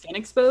like skin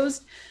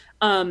exposed.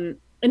 And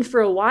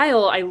for a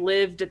while I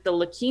lived at the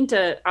La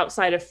Quinta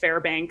outside of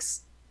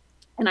Fairbanks,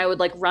 and I would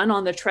like run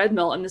on the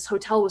treadmill. And this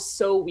hotel was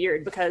so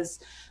weird because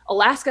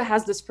Alaska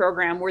has this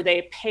program where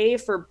they pay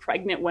for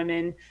pregnant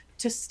women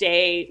to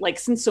stay, like,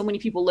 since so many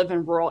people live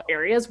in rural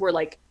areas where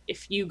like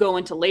if you go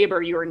into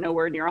labor, you are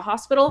nowhere near a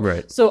hospital.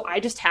 Right. So I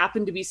just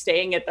happened to be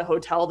staying at the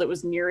hotel that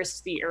was nearest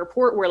to the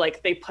airport, where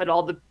like they put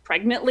all the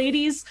pregnant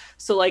ladies.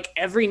 So like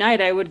every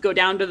night I would go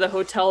down to the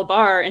hotel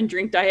bar and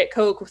drink Diet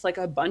Coke with like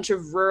a bunch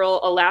of rural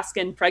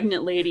Alaskan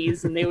pregnant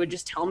ladies, and they would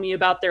just tell me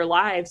about their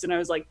lives. And I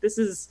was like, this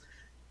is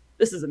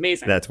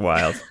amazing. That's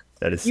wild.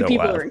 That is so wild. You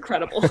people are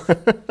incredible.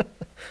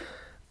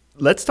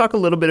 Let's talk a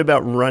little bit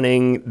about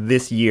running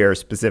this year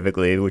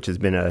specifically, which has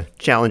been a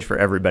challenge for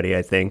everybody,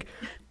 I think.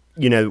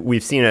 You know,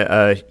 we've seen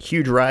a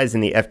huge rise in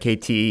the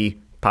FKT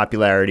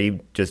popularity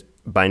just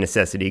by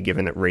necessity,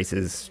 given that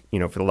races, you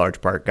know, for the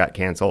large part got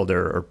canceled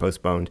or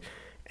postponed.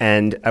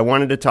 And I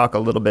wanted to talk a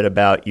little bit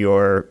about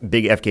your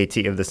big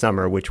FKT of the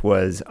summer, which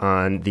was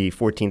on the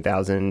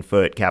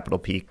 14,000-foot Capitol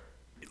Peak.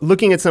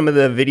 Looking at some of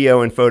the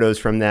video and photos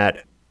from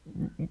that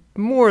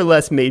more or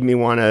less made me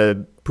want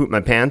to poop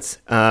my pants.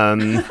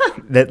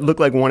 That looked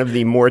like one of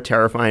the more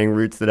terrifying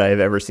routes that I have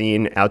ever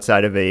seen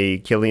outside of a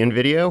Killian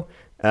video.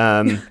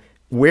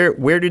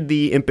 Where did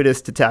the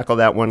impetus to tackle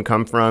that one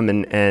come from?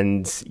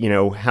 And you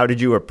know, how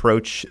did you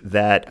approach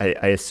that?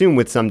 I assume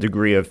with some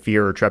degree of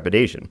fear or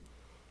trepidation.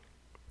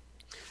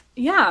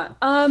 Yeah.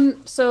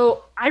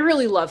 So I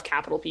really love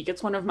Capitol Peak.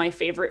 It's one of my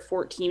favorite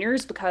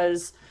 14ers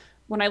because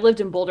when I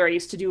lived in Boulder, I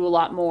used to do a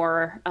lot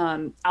more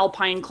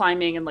alpine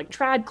climbing and like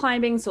trad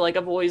climbing. So like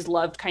I've always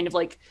loved kind of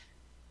like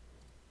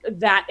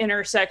that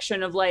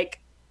intersection of like,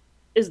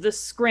 is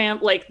this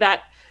like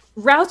that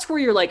routes where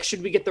you're like,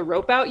 should we get the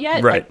rope out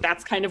yet? Right. Like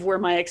that's kind of where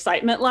my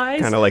excitement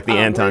lies. Kind of like the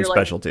Anton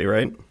specialty, like,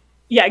 right?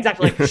 Yeah,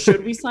 exactly. Like,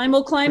 should we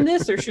simul climb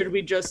this, or should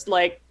we just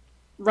like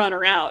run a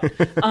route?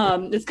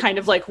 It's kind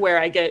of like where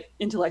I get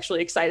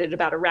intellectually excited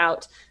about a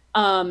route.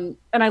 And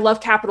I love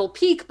Capitol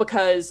Peak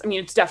because, I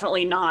mean, it's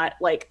definitely not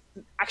like,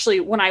 actually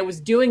when I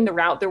was doing the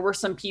route, there were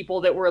some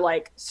people that were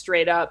like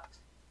straight up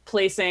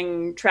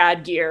placing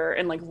trad gear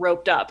and like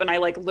roped up, and I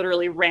like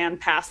literally ran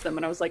past them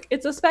and I was like,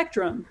 it's a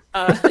spectrum.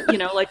 You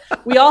know, like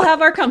we all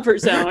have our comfort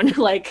zone.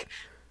 Like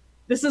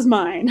this is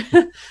mine.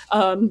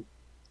 And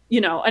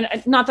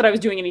not that I was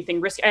doing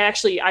anything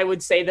risky. I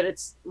would say that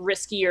it's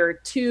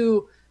riskier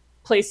to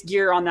place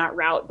gear on that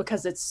route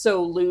because it's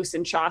so loose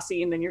and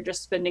chassis, and then you're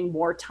just spending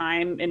more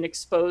time in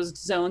exposed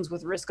zones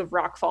with risk of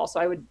rockfall. So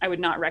I would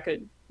not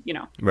recommend,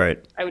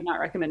 Right. I would not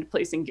recommend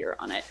placing gear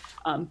on it.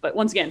 But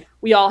once again,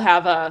 we all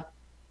have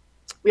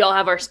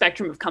our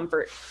spectrum of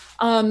comfort.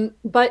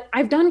 But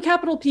I've done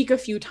Capitol Peak a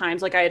few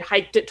times. Like I had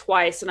hiked it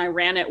twice and I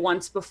ran it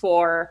once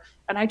before,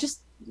 and I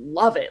just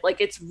love it. Like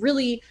it's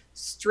really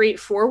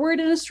straightforward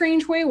in a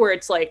strange way where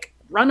it's like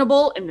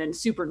runnable and then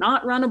super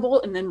not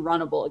runnable and then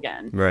runnable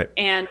again. Right.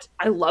 And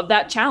I love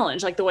that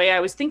challenge. Like the way I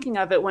was thinking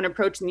of it when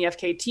approaching the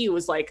FKT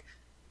was like,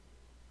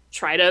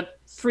 try to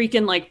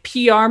freaking like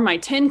PR my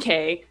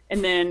 10K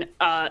and then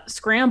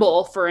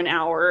scramble for an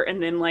hour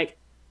and then like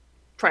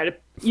try to,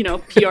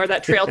 PR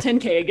that trail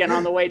 10K again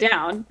on the way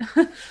down.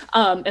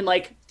 And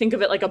like, think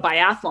of it like a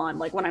biathlon.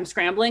 Like when I'm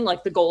scrambling,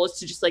 like the goal is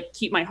to just like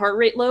keep my heart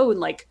rate low and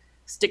like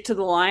stick to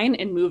the line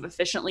and move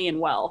efficiently and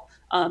well,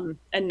 and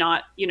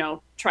not,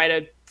 try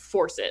to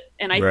force it.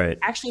 And I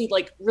actually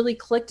like really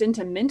clicked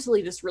into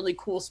mentally this really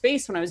cool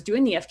space when I was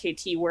doing the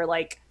FKT where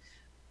like,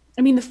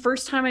 the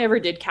first time I ever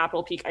did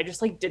Capitol Peak, I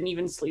just like didn't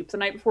even sleep the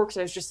night before because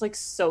I was just like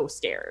so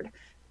scared.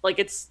 Like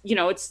it's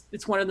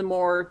one of the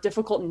more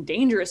difficult and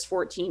dangerous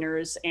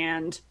 14ers.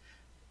 And,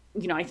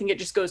 I think it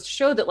just goes to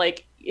show that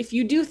like, if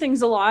you do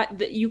things a lot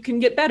that you can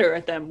get better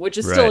at them, which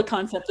is still a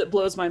concept that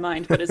blows my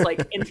mind, but is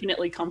like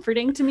infinitely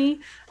comforting to me.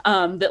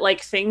 That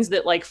like things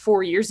that like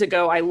 4 years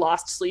ago, I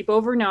lost sleep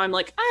over. Now I'm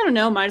like, I don't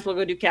know, might as well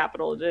go do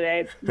Capitol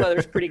today.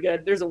 Weather's pretty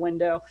good. There's a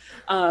window,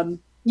 and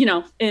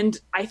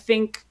I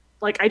think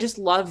like, I just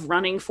love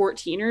running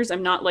 14ers.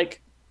 I'm not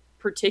like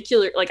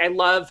particular, like I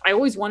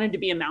always wanted to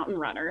be a mountain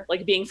runner,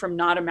 like being from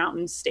not a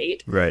mountain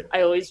state. Right.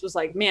 I always was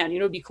like, man,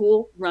 it'd be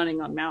cool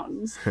running on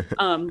mountains.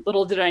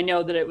 Little did I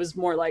know that it was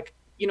more like,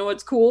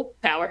 what's cool?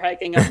 Power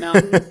hiking up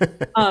mountains.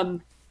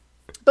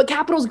 But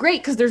Capitol's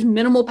great because there's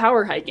minimal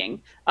power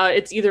hiking.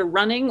 It's either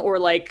running or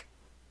like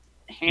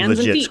hands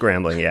legit and feet.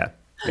 Scrambling. Yeah.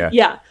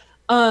 Yeah.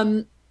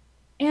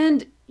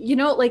 And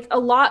like a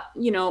lot,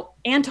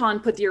 Anton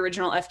put the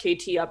original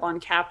FKT up on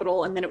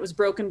Capitol, and then it was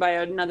broken by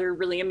another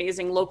really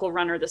amazing local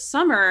runner this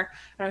summer.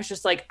 And I was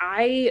just like,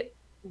 I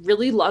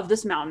really love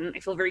this mountain. I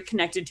feel very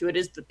connected to it.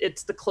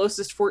 It's the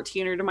closest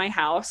 14er to my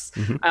house.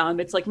 Mm-hmm.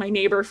 It's like my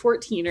neighbor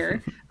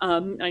 14er.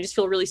 And I just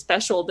feel really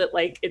special that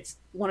like, it's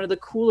one of the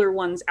cooler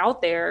ones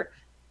out there.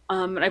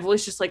 And I've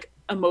always just like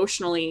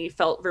emotionally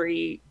felt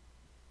very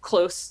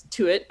close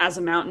to it as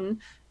a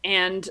mountain.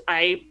 And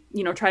I,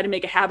 try to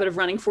make a habit of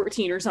running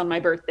 14ers on my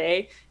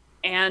birthday.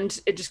 And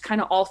it just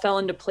kind of all fell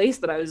into place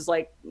that I was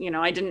like,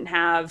 I didn't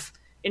have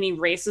any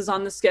races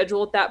on the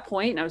schedule at that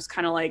point. And I was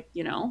kind of like,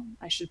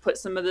 I should put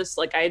some of this,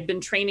 like I had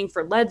been training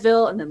for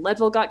Leadville and then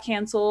Leadville got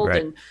canceled.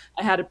 Right. And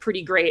I had a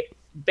pretty great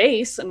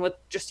base. And with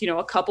just,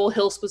 a couple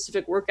hill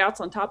specific workouts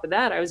on top of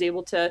that, I was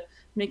able to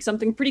make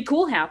something pretty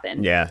cool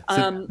happen. Yeah.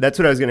 So that's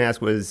what I was going to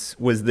ask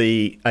was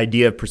the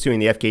idea of pursuing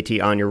the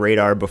FKT on your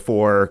radar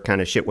before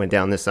kind of shit went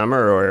down this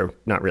summer or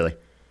not really?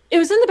 It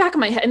was in the back of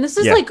my head. And this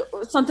is like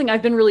something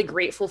I've been really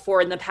grateful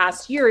for in the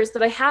past year is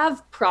that I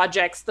have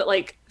projects that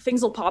like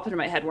things will pop into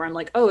my head where I'm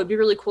like, oh, it'd be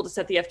really cool to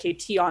set the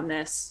FKT on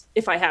this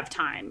if I have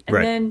time. And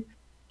then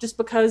just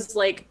because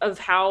like of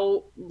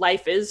how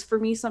life is for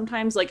me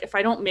sometimes, like if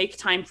I don't make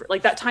time for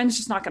like that time's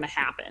just not going to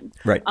happen.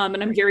 Right.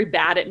 And I'm very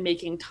bad at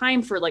making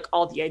time for like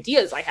all the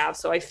ideas I have.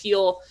 So I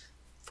feel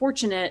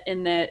fortunate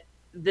in that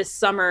this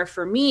summer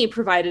for me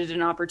provided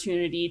an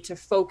opportunity to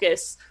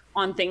focus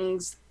on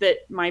things that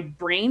my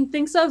brain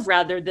thinks of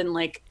rather than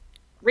like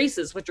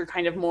races, which are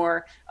kind of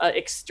more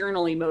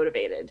externally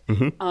motivated.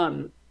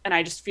 Mm-hmm. And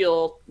I just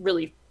feel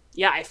really,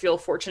 I feel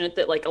fortunate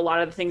that like a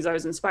lot of the things I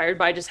was inspired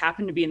by just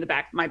happened to be in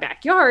my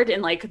backyard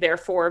and like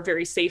therefore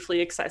very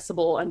safely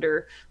accessible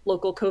under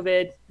local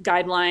COVID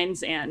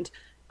guidelines. And,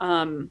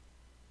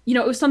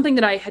 it was something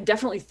that I had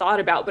definitely thought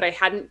about, but I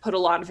hadn't put a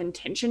lot of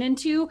intention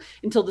into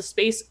until the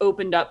space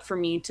opened up for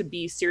me to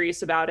be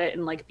serious about it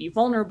and like be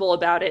vulnerable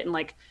about it and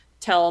like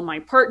tell my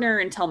partner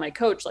and tell my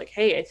coach like,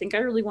 hey, I think I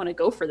really want to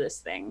go for this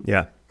thing.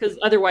 Yeah. Because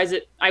otherwise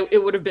it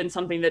would have been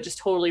something that just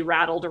totally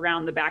rattled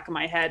around the back of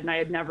my head and I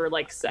had never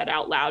like said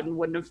out loud and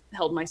wouldn't have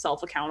held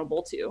myself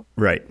accountable to.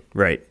 Right.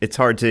 It's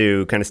hard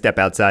to kind of step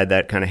outside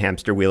that kind of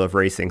hamster wheel of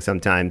racing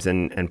sometimes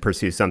and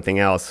pursue something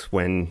else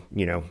when,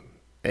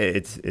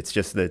 it's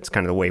just that's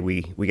kind of the way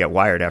we get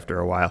wired after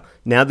a while.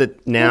 Now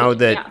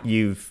that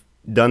you've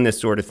done this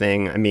sort of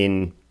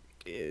thing,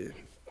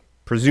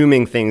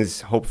 presuming things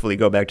hopefully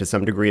go back to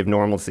some degree of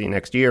normalcy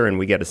next year and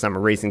we get a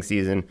summer racing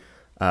season,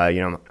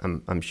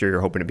 I'm sure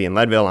you're hoping to be in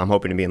Leadville. I'm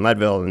hoping to be in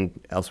Leadville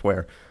and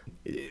elsewhere.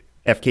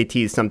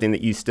 FKT is something that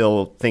you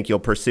still think you'll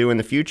pursue in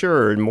the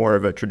future or more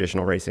of a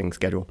traditional racing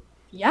schedule?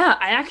 Yeah,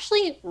 I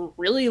actually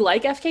really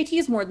like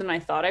FKTs more than I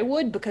thought I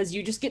would because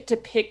you just get to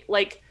pick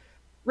like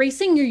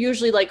racing, you're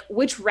usually like,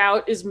 which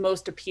route is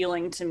most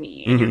appealing to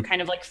me? And you're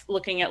kind of like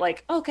looking at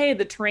like, okay,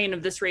 the terrain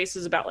of this race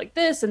is about like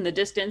this, and the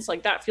distance,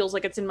 like that feels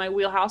like it's in my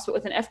wheelhouse. But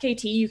with an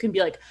FKT, you can be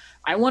like,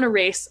 I want to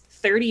race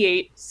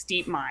 38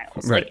 steep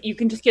miles. Right. Like you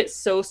can just get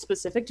so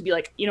specific to be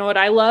like, you know what,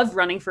 I love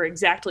running for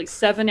exactly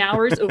 7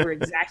 hours over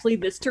exactly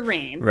this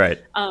terrain.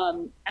 Right.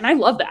 And I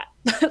love that.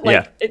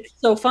 Like it's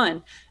so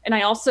fun. And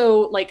I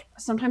also like,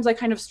 sometimes I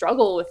kind of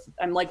struggle with,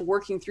 I'm like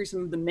working through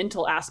some of the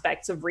mental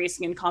aspects of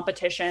racing and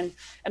competition.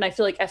 And I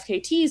feel like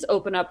FKTs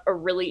open up a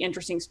really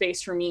interesting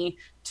space for me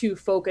to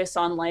focus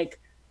on like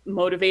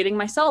motivating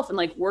myself and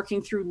like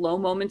working through low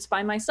moments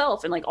by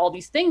myself and like all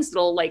these things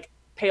that'll like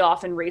pay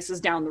off in races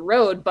down the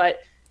road. But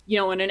you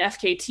know, in an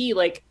FKT,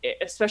 like,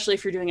 especially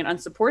if you're doing an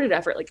unsupported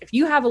effort, like if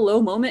you have a low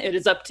moment, it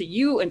is up to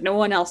you and no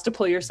one else to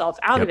pull yourself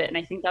out of it. And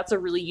I think that's a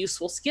really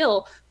useful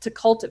skill to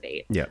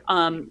cultivate.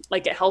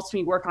 Like it helps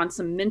me work on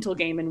some mental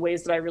game in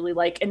ways that I really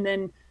like. And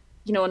then,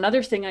 you know,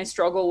 another thing I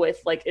struggle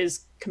with like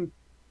is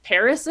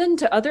comparison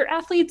to other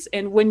athletes.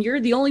 And when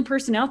you're the only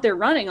person out there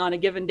running on a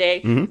given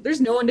day,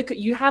 there's no one to,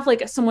 you have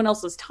like someone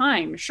else's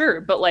time, sure.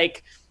 But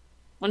like,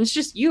 when it's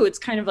just you, it's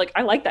kind of like,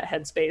 I like that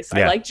headspace.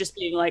 I like just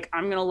being like,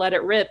 I'm going to let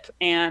it rip.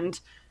 And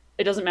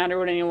it doesn't matter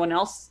what anyone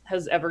else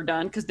has ever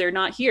done because they're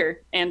not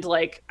here. And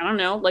like, I don't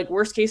know, like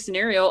worst case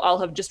scenario, I'll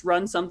have just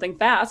run something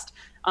fast.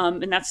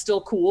 And that's still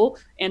cool.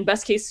 And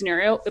best case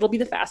scenario, it'll be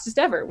the fastest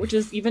ever, which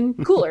is even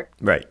cooler.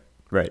 Right.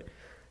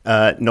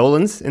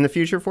 Nolan's in the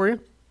future for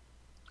you?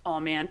 Oh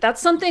man, that's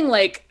something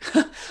like,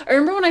 I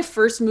remember when I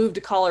first moved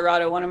to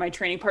Colorado, one of my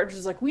training partners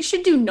was like, we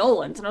should do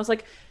Nolan's. And I was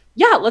like,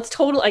 yeah, let's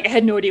totally, like, I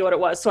had no idea what it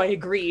was. So I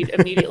agreed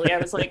immediately. I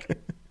was like,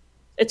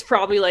 it's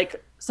probably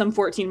like some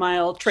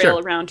 14-mile trail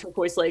around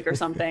Turquoise Lake or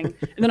something.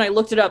 And then I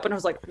looked it up and I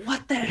was like,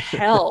 what the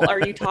hell are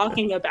you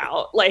talking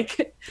about?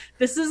 Like,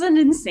 this is an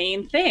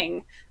insane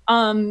thing.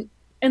 And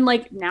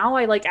like, now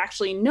I like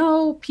actually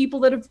know people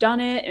that have done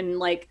it. And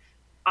like,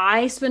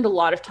 I spend a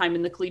lot of time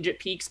in the collegiate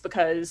peaks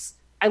because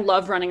I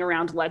love running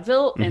around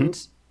Leadville.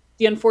 And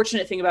the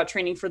unfortunate thing about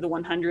training for the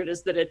 100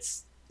 is that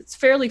it's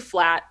fairly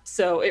flat,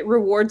 so it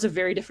rewards a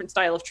very different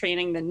style of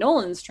training than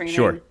Nolan's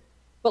training.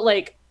 But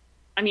like,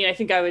 I mean, I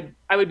think I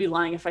would be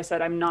lying if I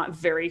said I'm not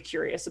very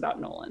curious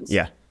about Nolan's.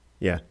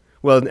 Yeah.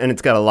 Well, and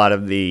it's got a lot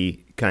of the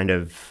kind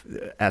of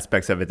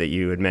aspects of it that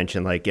you had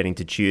mentioned, like getting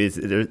to choose.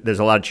 There's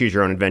a lot of choose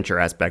your own adventure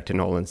aspect to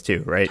Nolan's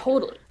too, right?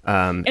 Totally.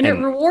 And it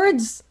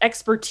rewards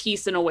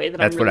expertise in a way that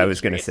that's I'm really what I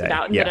was going to say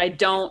about, and that I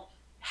don't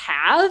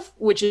have,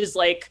 which is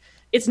like,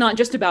 it's not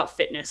just about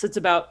fitness. It's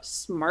about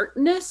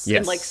smartness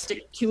and like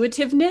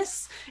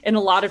stick-to-itiveness and a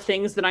lot of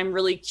things that I'm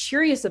really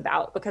curious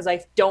about because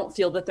I don't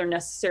feel that they're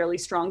necessarily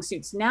strong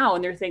suits now.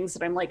 And they're things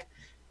that I'm like,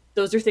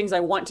 those are things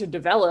I want to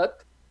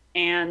develop.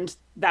 And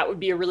that would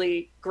be a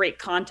really great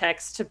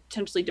context to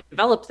potentially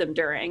develop them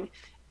during.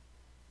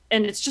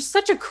 And it's just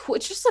such a cool,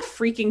 it's just a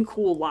freaking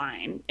cool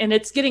line. And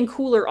it's getting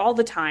cooler all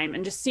the time.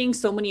 And just seeing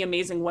so many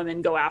amazing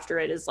women go after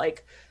it is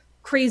like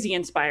crazy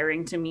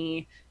inspiring to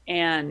me.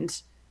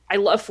 And I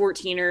love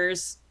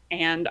 14ers,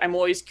 and I'm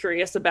always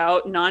curious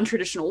about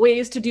non-traditional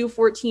ways to do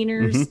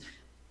 14ers.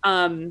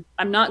 I'm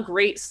not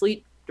great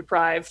sleep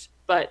deprived,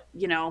 but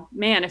you know,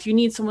 man, if you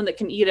need someone that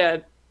can eat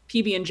a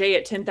PB&J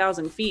at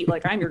 10,000 feet,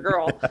 like I'm your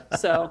girl.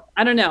 So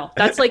I don't know.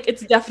 That's like,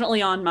 it's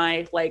definitely on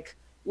my like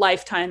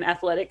lifetime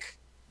athletic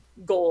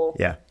goal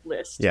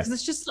list. Because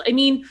it's just, I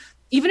mean,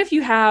 even if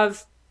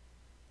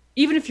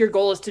your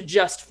goal is to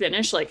just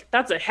finish, like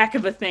that's a heck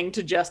of a thing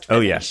to just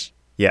finish.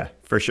 Yeah,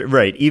 for sure.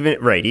 Right.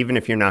 Even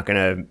if you're not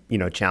going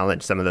to,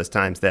 challenge some of those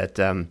times that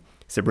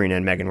Sabrina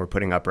and Megan were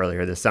putting up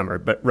earlier this summer.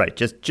 But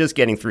just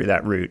getting through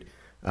that route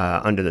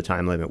under the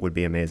time limit would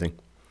be amazing.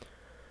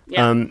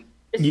 Yeah. And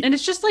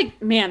it's just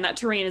like, man, that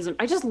terrain is,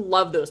 I just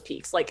love those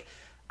peaks. Like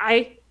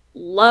I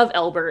love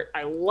Elbert.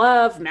 I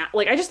love Matt.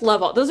 Like I just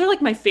love those are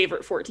like my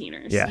favorite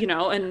 14ers,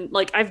 and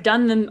like I've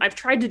done them. I've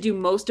tried to do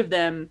most of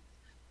them.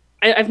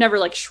 I've never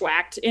like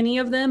schwacked any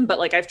of them, but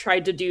like I've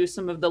tried to do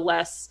some of the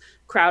less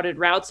crowded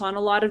routes on a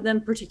lot of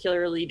them,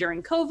 particularly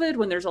during COVID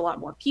when there's a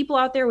lot more people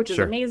out there, which is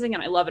amazing.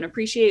 And I love and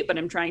appreciate, but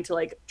I'm trying to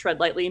like tread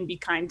lightly and be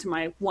kind to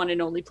my one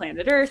and only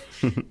planet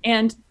Earth.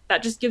 And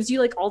that just gives you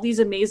like all these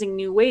amazing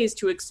new ways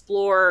to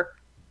explore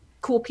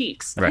cool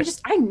peaks. Right.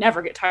 I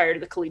never get tired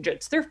of the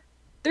collegiates.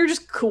 They're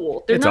just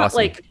cool. They're not awesome.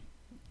 Like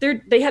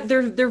they have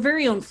their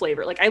very own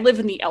flavor. Like I live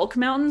in the Elk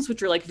Mountains,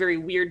 which are like very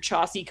weird,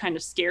 chossy, kind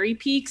of scary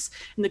peaks,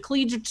 and the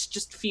collegiates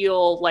just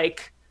feel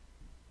like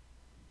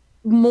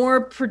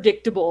more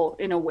predictable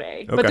in a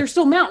way. But they're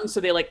still mountains, so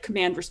they like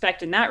command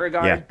respect in that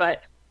regard.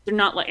 But they're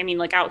not like, I mean,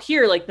 like out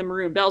here, like the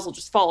Maroon Bells will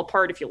just fall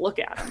apart if you look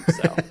at them.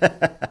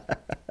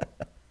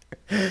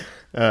 So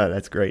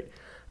that's great.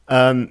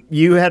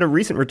 You had a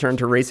recent return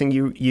to racing.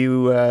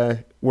 You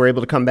were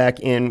able to come back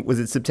in, was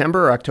it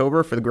September or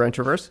October for the Grand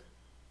Traverse?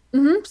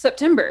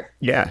 September.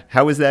 Yeah.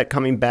 How was that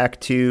coming back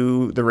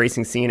to the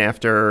racing scene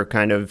after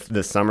kind of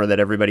the summer that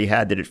everybody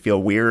had? Did it feel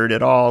weird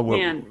at all?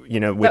 Man,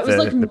 with that was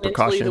like the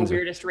precautions? The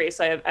weirdest race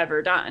I have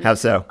ever done. How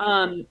so?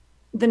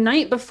 the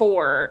night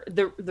before,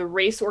 the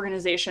race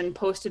organization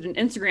posted an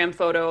Instagram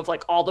photo of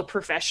like all the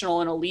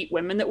professional and elite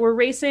women that were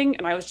racing,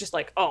 and I was just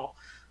like, oh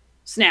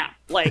snap,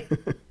 like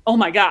oh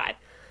my god.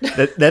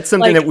 That's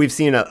something Like, that we've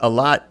seen a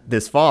lot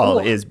this fall,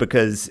 cool. is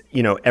because,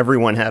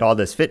 everyone had all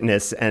this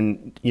fitness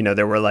and,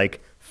 there were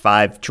like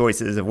 5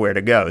 choices of where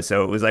to go.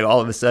 So it was like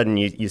all of a sudden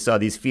you saw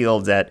these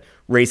fields at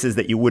races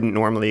that you wouldn't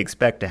normally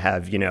expect to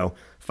have,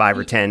 5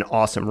 or 10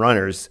 awesome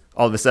runners.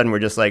 All of a sudden we're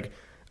just like,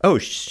 oh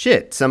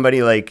shit,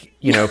 somebody like,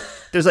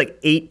 there's like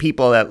 8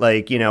 people that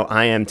like,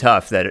 I am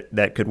tough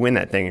that could win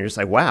that thing. And you're just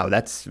like, wow,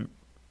 that's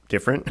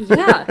different.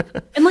 Yeah.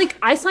 And like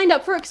I signed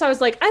up for it because I was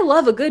like, I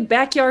love a good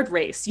backyard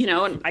race,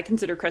 and I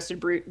consider Crested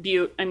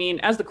Butte, I mean,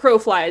 as the crow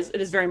flies,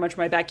 it is very much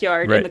my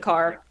backyard. Right. In the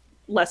car,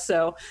 less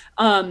so.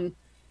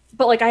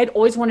 But like I had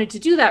always wanted to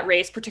do that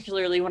race,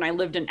 particularly when I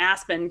lived in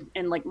Aspen,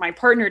 and like my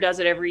partner does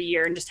it every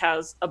year and just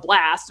has a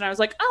blast. And I was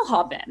like, I'll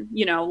hop in,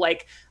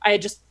 like I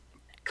had just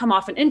come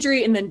off an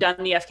injury and then done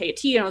the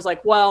FKT. And I was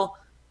like, well,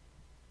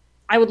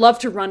 I would love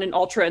to run an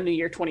ultra in the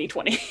year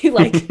 2020.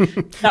 Like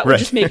that would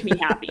just make me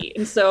happy.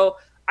 And so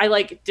I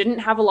like didn't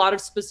have a lot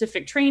of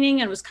specific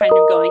training and was kind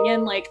of going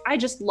in like, I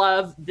just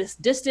love this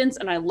distance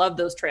and I love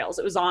those trails.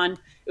 It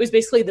was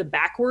basically the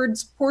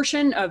backwards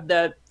portion of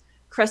the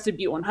Crested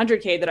Butte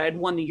 100K that I had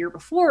won the year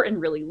before and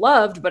really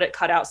loved, but it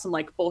cut out some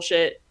like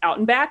bullshit out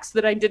and backs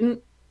that I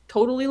didn't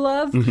totally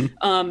love.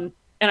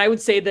 And I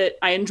would say that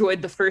I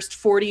enjoyed the first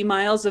 40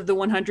 miles of the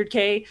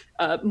 100K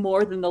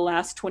more than the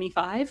last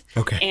 25.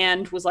 Okay.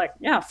 And was like,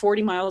 yeah,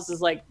 40 miles is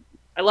like,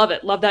 I love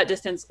it. Love that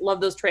distance.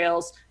 Love those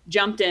trails.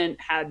 Jumped in,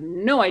 had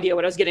no idea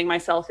what I was getting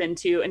myself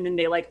into. And then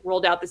they like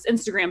rolled out this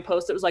Instagram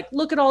post that was like,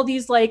 look at all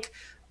these like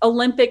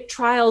Olympic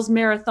trials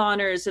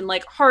marathoners and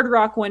like hard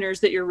rock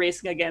winners that you're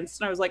racing against.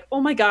 And I was like,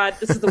 oh my God,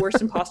 this is the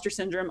worst imposter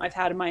syndrome I've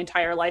had in my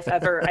entire life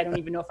ever. I don't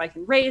even know if I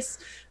can race.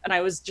 And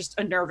I was just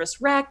a nervous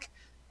wreck.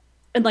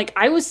 And like,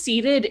 I was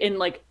seated in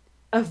like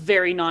a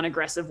very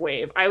non-aggressive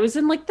wave. I was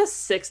in like the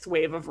 6th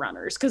wave of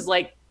runners. Cause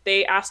like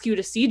they ask you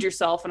to seed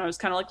yourself. And I was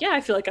kind of like, yeah, I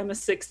feel like I'm a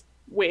 6th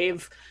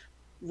wave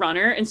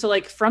runner. And so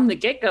like from the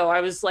get-go, I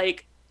was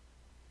like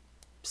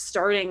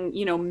starting,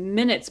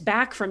 minutes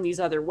back from these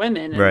other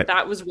women. And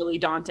that was really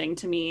daunting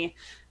to me.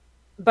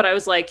 But I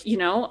was like,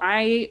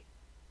 I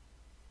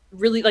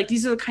really like,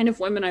 these are the kind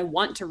of women I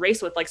want to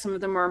race with. Like some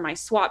of them are my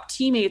swap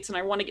teammates and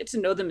I want to get to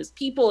know them as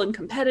people and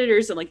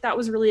competitors. And like, that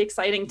was really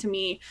exciting to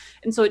me.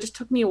 And so it just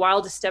took me a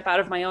while to step out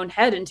of my own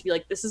head and to be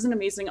like, this is an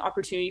amazing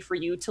opportunity for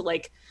you to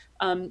like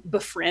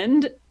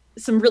befriend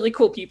some really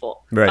cool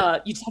people.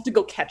 Right. You just have to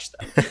go catch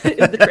them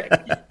is the trick.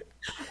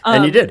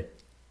 And you did.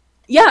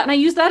 Yeah. And I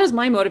used that as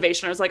my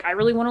motivation. I was like, I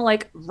really want to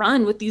like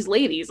run with these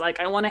ladies. Like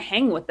I want to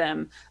hang with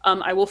them.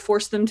 I will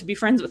force them to be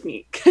friends with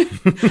me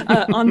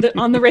on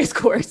the race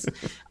course.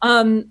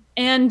 And,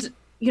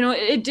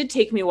 it did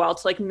take me a while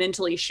to like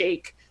mentally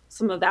shake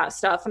some of that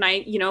stuff. And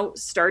I,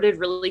 started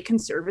really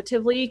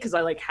conservatively because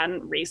I like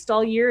hadn't raced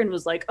all year and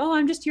was like, oh,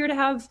 I'm just here to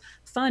have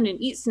fun and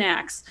eat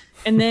snacks.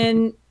 And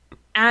then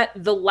at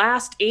the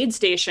last aid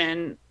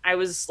station, I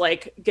was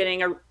like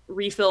getting a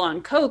refill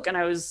on Coke and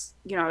I was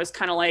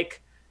kind of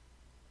like,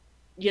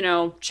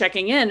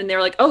 checking in and they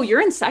were like, oh, you're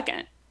in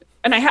 2nd.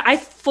 And I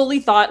fully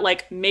thought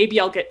like, maybe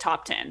I'll get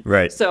top 10.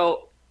 Right.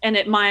 So, and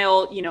at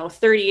mile,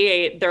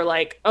 38, they're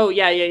like, oh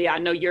yeah.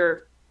 No,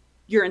 you're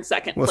in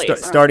 2nd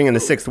place. Starting in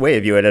the 6th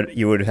wave,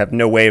 you would have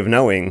no way of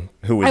knowing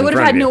who was in front of you. I would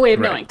have had no way of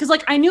knowing. Cause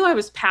like, I knew I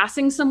was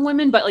passing some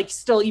women, but like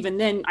still, even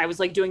then I was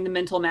like doing the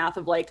mental math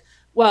of like,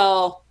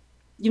 well,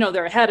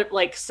 they're ahead of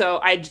like, so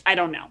I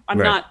don't know. I'm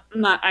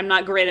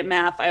not great at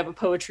math. I have a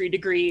poetry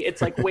degree.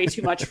 It's like way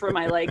too much for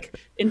my like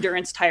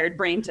endurance tired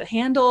brain to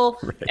handle.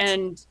 Right.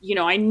 And,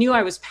 I knew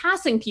I was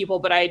passing people,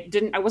 but I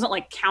wasn't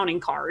like counting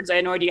cards. I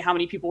had no idea how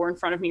many people were in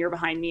front of me or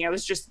behind me. I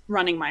was just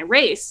running my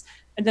race.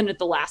 And then at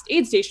the last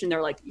aid station,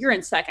 they're like, you're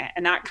in 2nd.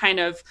 And that kind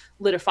of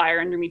lit a fire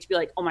under me to be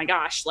like, oh my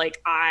gosh,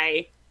 like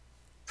I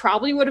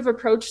probably would have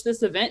approached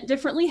this event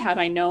differently had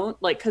I known,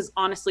 like, because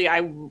honestly,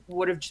 I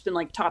would have just been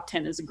like top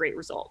 10 is a great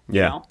result.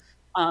 Yeah.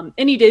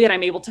 Any day that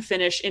I'm able to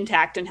finish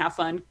intact and have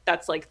fun,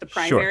 that's like the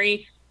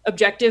primary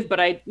objective. But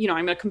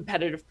I'm a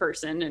competitive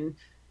person and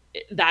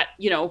that,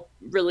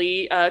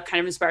 really kind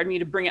of inspired me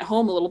to bring it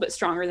home a little bit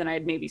stronger than I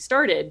had maybe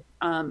started.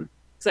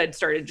 Because I'd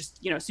started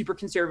just, super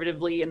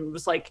conservatively and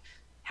was like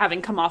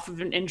having come off of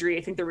an injury.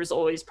 I think there was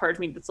always part of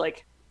me that's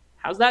like,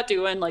 how's that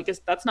doing? Like,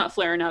 that's not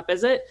flaring up,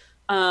 is it?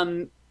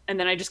 And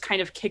then I just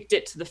kind of kicked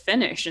it to the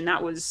finish. And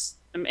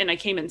I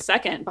came in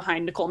 2nd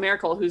behind Nicole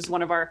Miracle, who's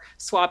one of our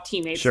swap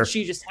teammates. Sure.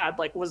 She just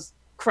was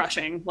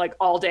crushing like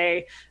all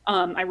day.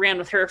 I ran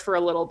with her for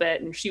a little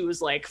bit and she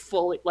was like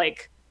fully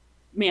like,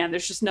 man,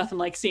 there's just nothing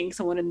like seeing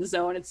someone in the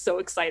zone. It's so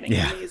exciting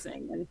and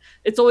amazing. And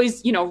it's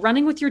always,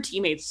 running with your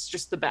teammates is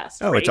just the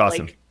best. Oh, right? It's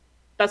awesome. Like,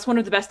 that's one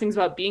of the best things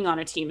about being on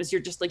a team is you're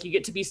just like, you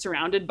get to be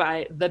surrounded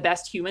by the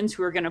best humans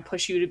who are going to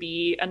push you to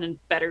be a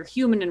better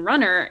human and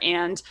runner.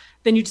 And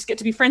then you just get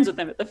to be friends with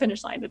them at the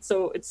finish line. It's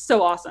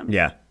so awesome.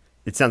 Yeah.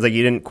 It sounds like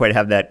you didn't quite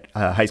have that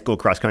high school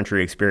cross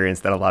country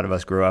experience that a lot of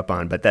us grew up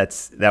on, but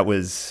that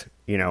was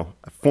a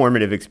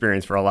formative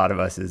experience for a lot of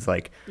us is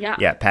like,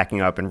 Yeah.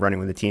 packing up and running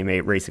with a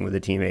teammate, racing with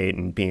a teammate,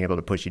 and being able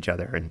to push each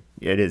other. And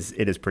it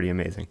is pretty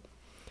amazing.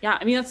 Yeah,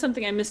 I mean, that's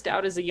something I missed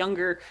out as a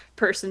younger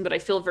person, but I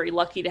feel very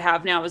lucky to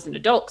have now as an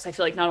adult, because I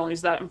feel like not only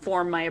does that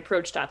inform my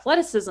approach to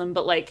athleticism,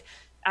 but like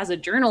as a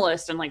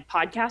journalist and like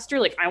podcaster,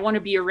 like I want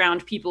to be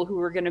around people who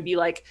are going to be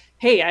like,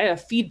 hey, I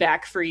have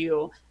feedback for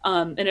you.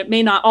 And it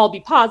may not all be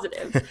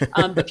positive,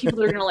 but people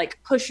that are going to like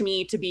push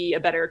me to be a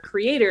better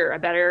creator, a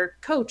better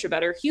coach, a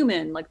better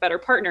human, like better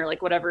partner,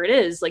 like whatever it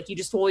is. Like you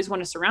just always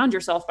want to surround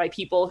yourself by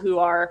people who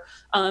are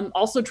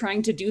also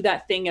trying to do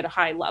that thing at a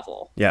high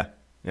level. Yeah.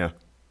 Yeah.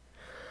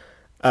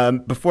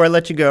 Before I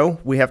let you go,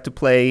 we have to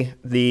play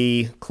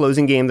the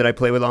closing game that I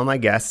play with all my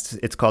guests.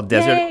 It's called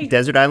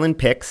Desert Island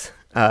Picks.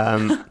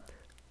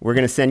 We're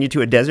going to send you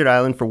to a desert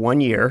island for 1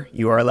 year.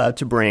 You are allowed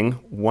to bring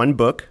one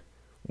book,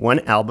 one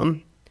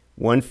album,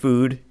 one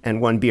food,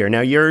 and one beer.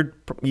 Now,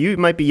 you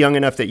might be young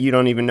enough that you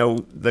don't even know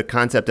the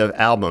concept of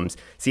albums.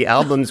 See,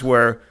 albums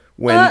were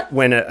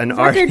when an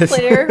artist...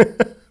 player.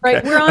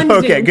 Right, we're on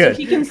Zoom, good.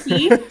 So you can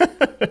see.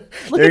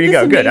 There you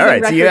go. Good. All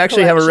right. So you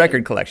actually have a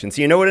record collection.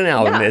 So you know what an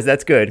album is.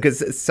 That's good,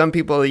 because some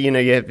people,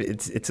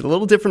 it's a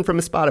little different from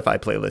a Spotify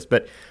playlist.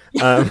 But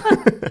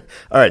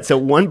all right. So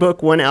one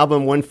book, one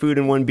album, one food,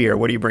 and one beer.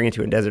 What are you bringing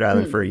to a desert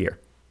island for a year?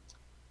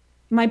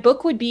 My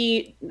book would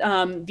be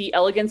The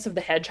Elegance of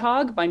the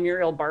Hedgehog by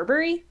Muriel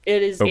Barbary.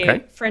 It is a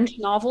French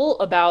novel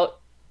about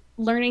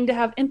learning to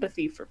have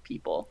empathy for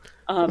people.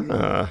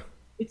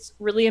 It's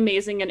really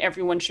amazing, and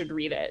everyone should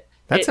read it.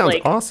 That sounds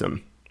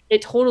awesome.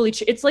 It totally,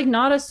 it's like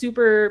not a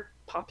super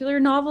popular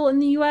novel in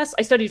the US.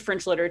 I studied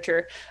French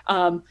literature,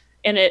 and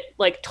it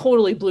like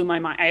totally blew my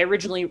mind. I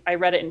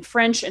read it in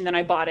French, and then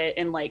I bought it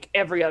in like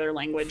every other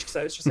language, because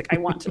I was just like, I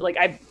want to, like,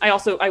 I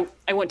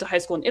went to high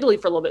school in Italy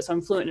for a little bit, so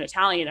I'm fluent in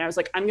Italian. And I was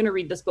like, I'm going to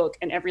read this book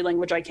in every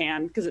language I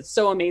can, because it's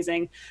so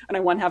amazing, and I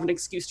want to have an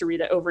excuse to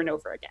read it over and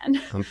over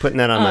again. I'm putting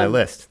that on my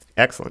list.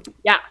 Excellent.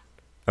 Yeah.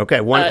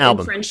 Okay, one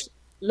album. In French,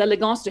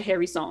 L'Élégance de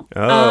Hérisson.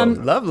 Oh,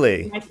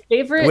 lovely. My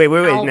favorite Wait.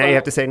 album, Now you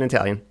have to say it in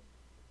Italian.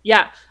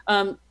 Yeah.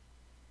 I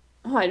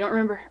don't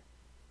remember.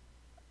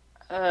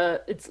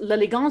 It's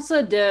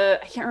L'Élégance de...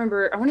 I can't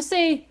remember. I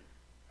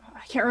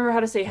can't remember how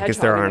to say hedgehog. Because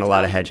there aren't a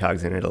lot of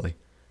hedgehogs in Italy.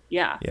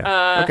 Yeah.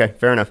 Okay,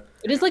 fair enough.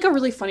 It is like a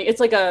really funny...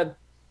 It's like a...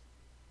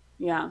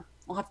 Yeah.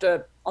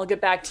 I'll get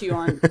back to you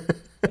on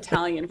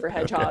Italian for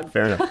hedgehog. Okay,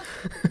 fair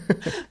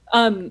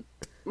enough.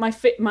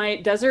 My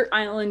desert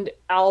island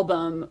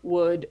album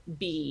would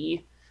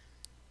be...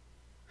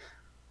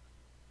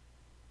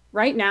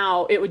 Right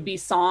now, it would be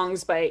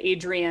Songs by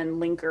Adrienne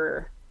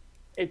Linker.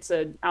 It's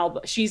an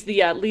album. She's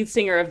the lead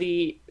singer of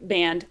the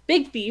band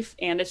Big Thief,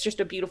 and it's just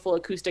a beautiful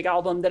acoustic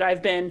album that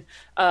I've been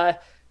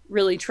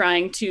really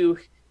trying to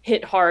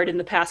hit hard in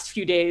the past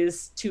few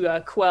days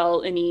to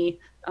quell any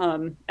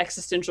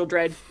existential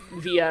dread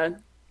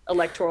via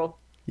electoral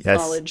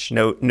knowledge.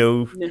 No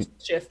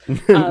mischief.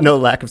 No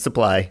lack of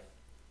supply.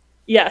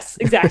 Yes,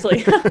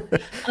 exactly.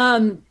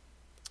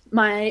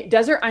 My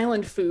desert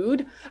island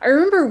food. I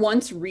remember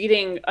once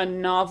reading a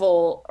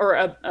novel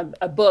or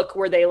a book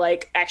where they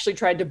like actually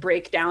tried to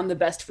break down the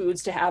best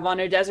foods to have on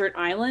a desert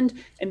island.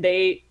 And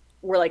they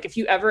were like, if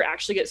you ever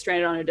actually get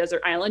stranded on a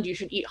desert island, you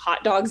should eat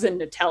hot dogs and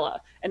Nutella.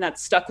 And that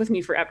stuck with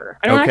me forever.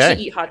 I don't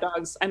actually eat hot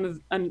dogs.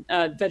 I'm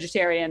a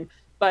vegetarian,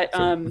 but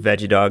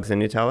veggie dogs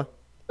and Nutella.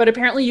 But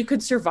apparently you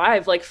could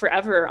survive like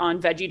forever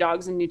on veggie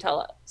dogs and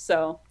Nutella.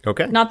 So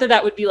not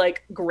that would be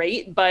like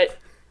great, but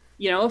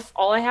if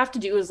all I have to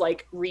do is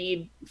like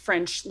read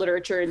French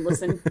literature and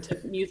listen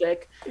to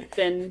music,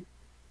 then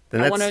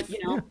I want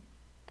to,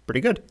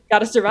 pretty good. Got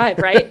to survive,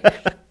 right?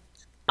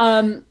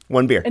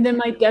 One beer. And then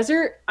my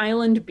desert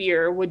island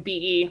beer would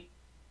be,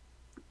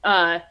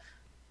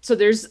 so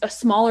there's a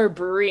smaller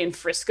brewery in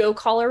Frisco,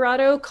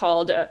 Colorado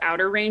called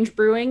Outer Range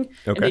Brewing.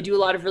 And they do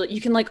a lot of you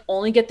can like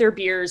only get their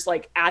beers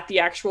like at the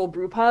actual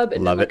brew pub,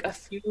 and then like a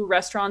few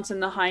restaurants in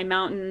the high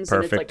mountains.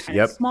 Perfect. And it's like kind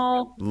of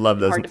small.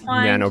 Love those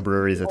nano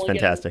breweries. That's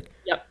fantastic.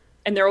 Yep.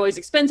 And they're always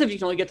expensive. You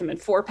can only get them in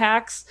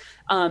 4-packs.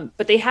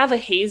 But they have a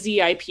hazy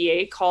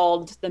IPA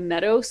called the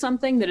Meadow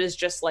something that is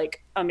just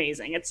like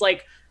amazing. It's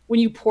like when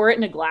you pour it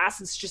in a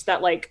glass, it's just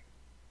that like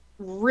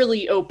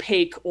really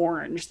opaque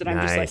orange that I'm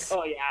just like,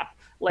 oh yeah.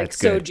 Like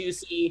so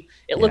juicy.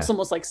 It looks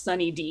almost like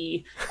Sunny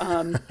D,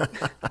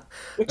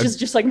 which is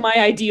just like my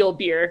ideal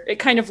beer. It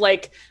kind of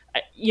like,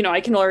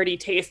 I can already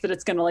taste that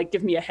it's going to like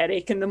give me a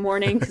headache in the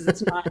morning, because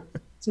it's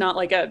not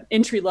like a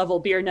entry level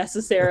beer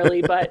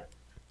necessarily, but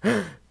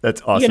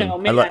that's awesome.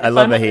 I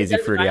love a hazy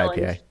fruity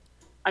IPA.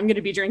 I'm going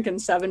to be drinking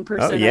 7%.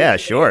 Oh yeah,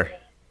 sure.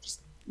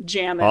 Just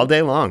jam it all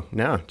day long.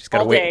 No, just got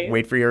to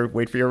wait for your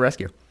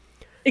rescue.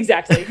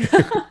 Exactly.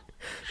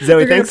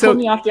 Zoe, thanks pull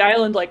me off the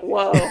island like,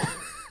 whoa.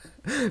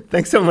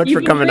 Thanks so much for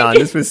coming on.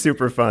 This was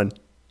super fun.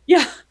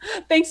 Yeah.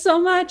 Thanks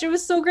so much. It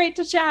was so great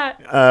to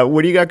chat.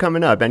 What do you got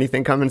coming up?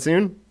 Anything coming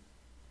soon?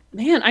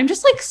 Man, I'm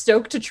just like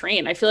stoked to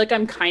train. I feel like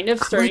I'm kind of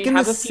starting to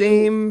have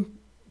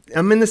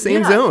I'm in the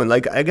same Yeah. zone.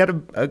 Like, I got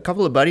a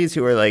couple of buddies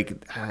who are like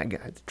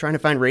trying to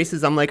find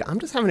races. I'm like, I'm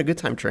just having a good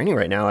time training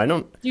right now. I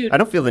don't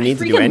feel the need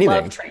to do freaking anything.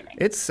 love training.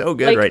 It's so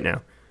good Like, right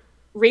now.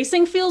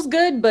 Racing feels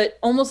good, but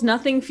almost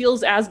nothing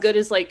feels as good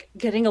as like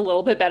getting a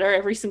little bit better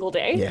every single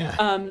day. Yeah.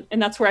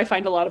 And that's where I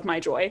find a lot of my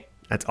joy.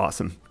 That's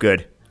awesome.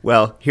 Good.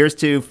 Well, here's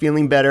to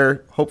feeling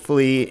better,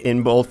 hopefully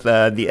in both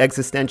the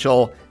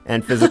existential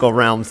and physical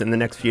realms in the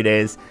next few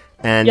days.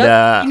 And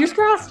fingers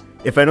crossed.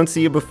 If I don't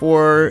see you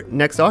before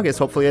next August,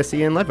 hopefully I see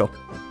you in Leadville.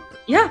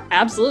 Yeah,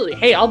 absolutely.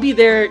 Hey, I'll be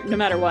there no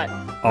matter what.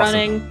 Awesome.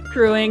 Running,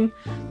 crewing.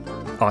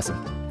 Awesome.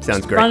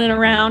 Sounds great. Running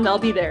around, I'll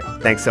be there.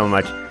 Thanks so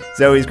much.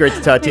 Zoe, it's great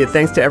to talk to you.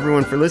 Thanks to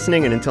everyone for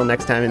listening. And until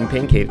next time in the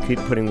Pain Cave, keep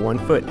putting one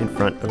foot in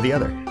front of the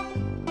other.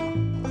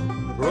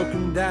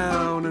 Broken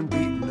down and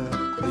beaten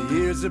up. The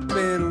years have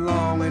been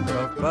long and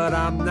tough, but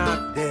I'm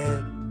not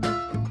dead.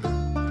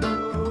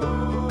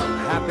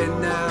 Happy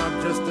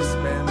now just to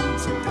spend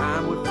some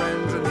time with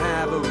friends and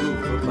have a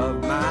roof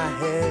above my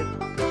head.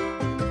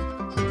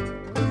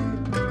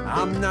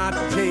 I'm not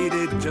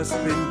jaded, just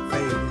been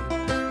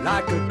faded,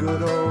 like a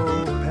good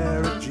old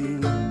pair of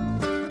jeans.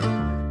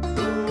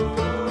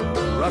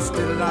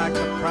 Rusted like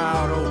a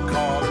proud old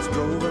car that's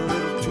drove a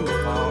little too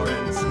far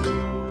and seen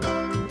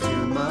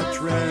too much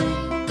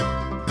rain.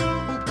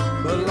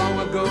 But long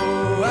ago,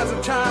 as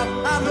a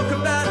child, I look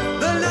up at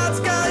the night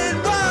sky in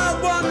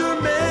wild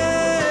wonderment.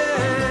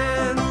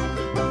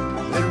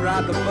 Then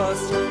ride the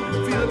bus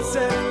and feel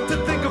upset to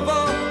think of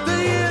all the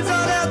years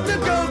I'd have to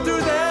go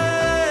through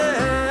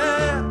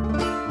there.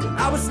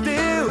 I was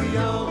still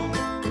young.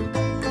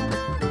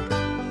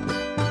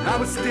 I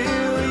was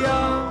still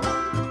young.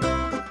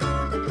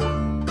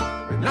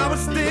 And I was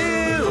still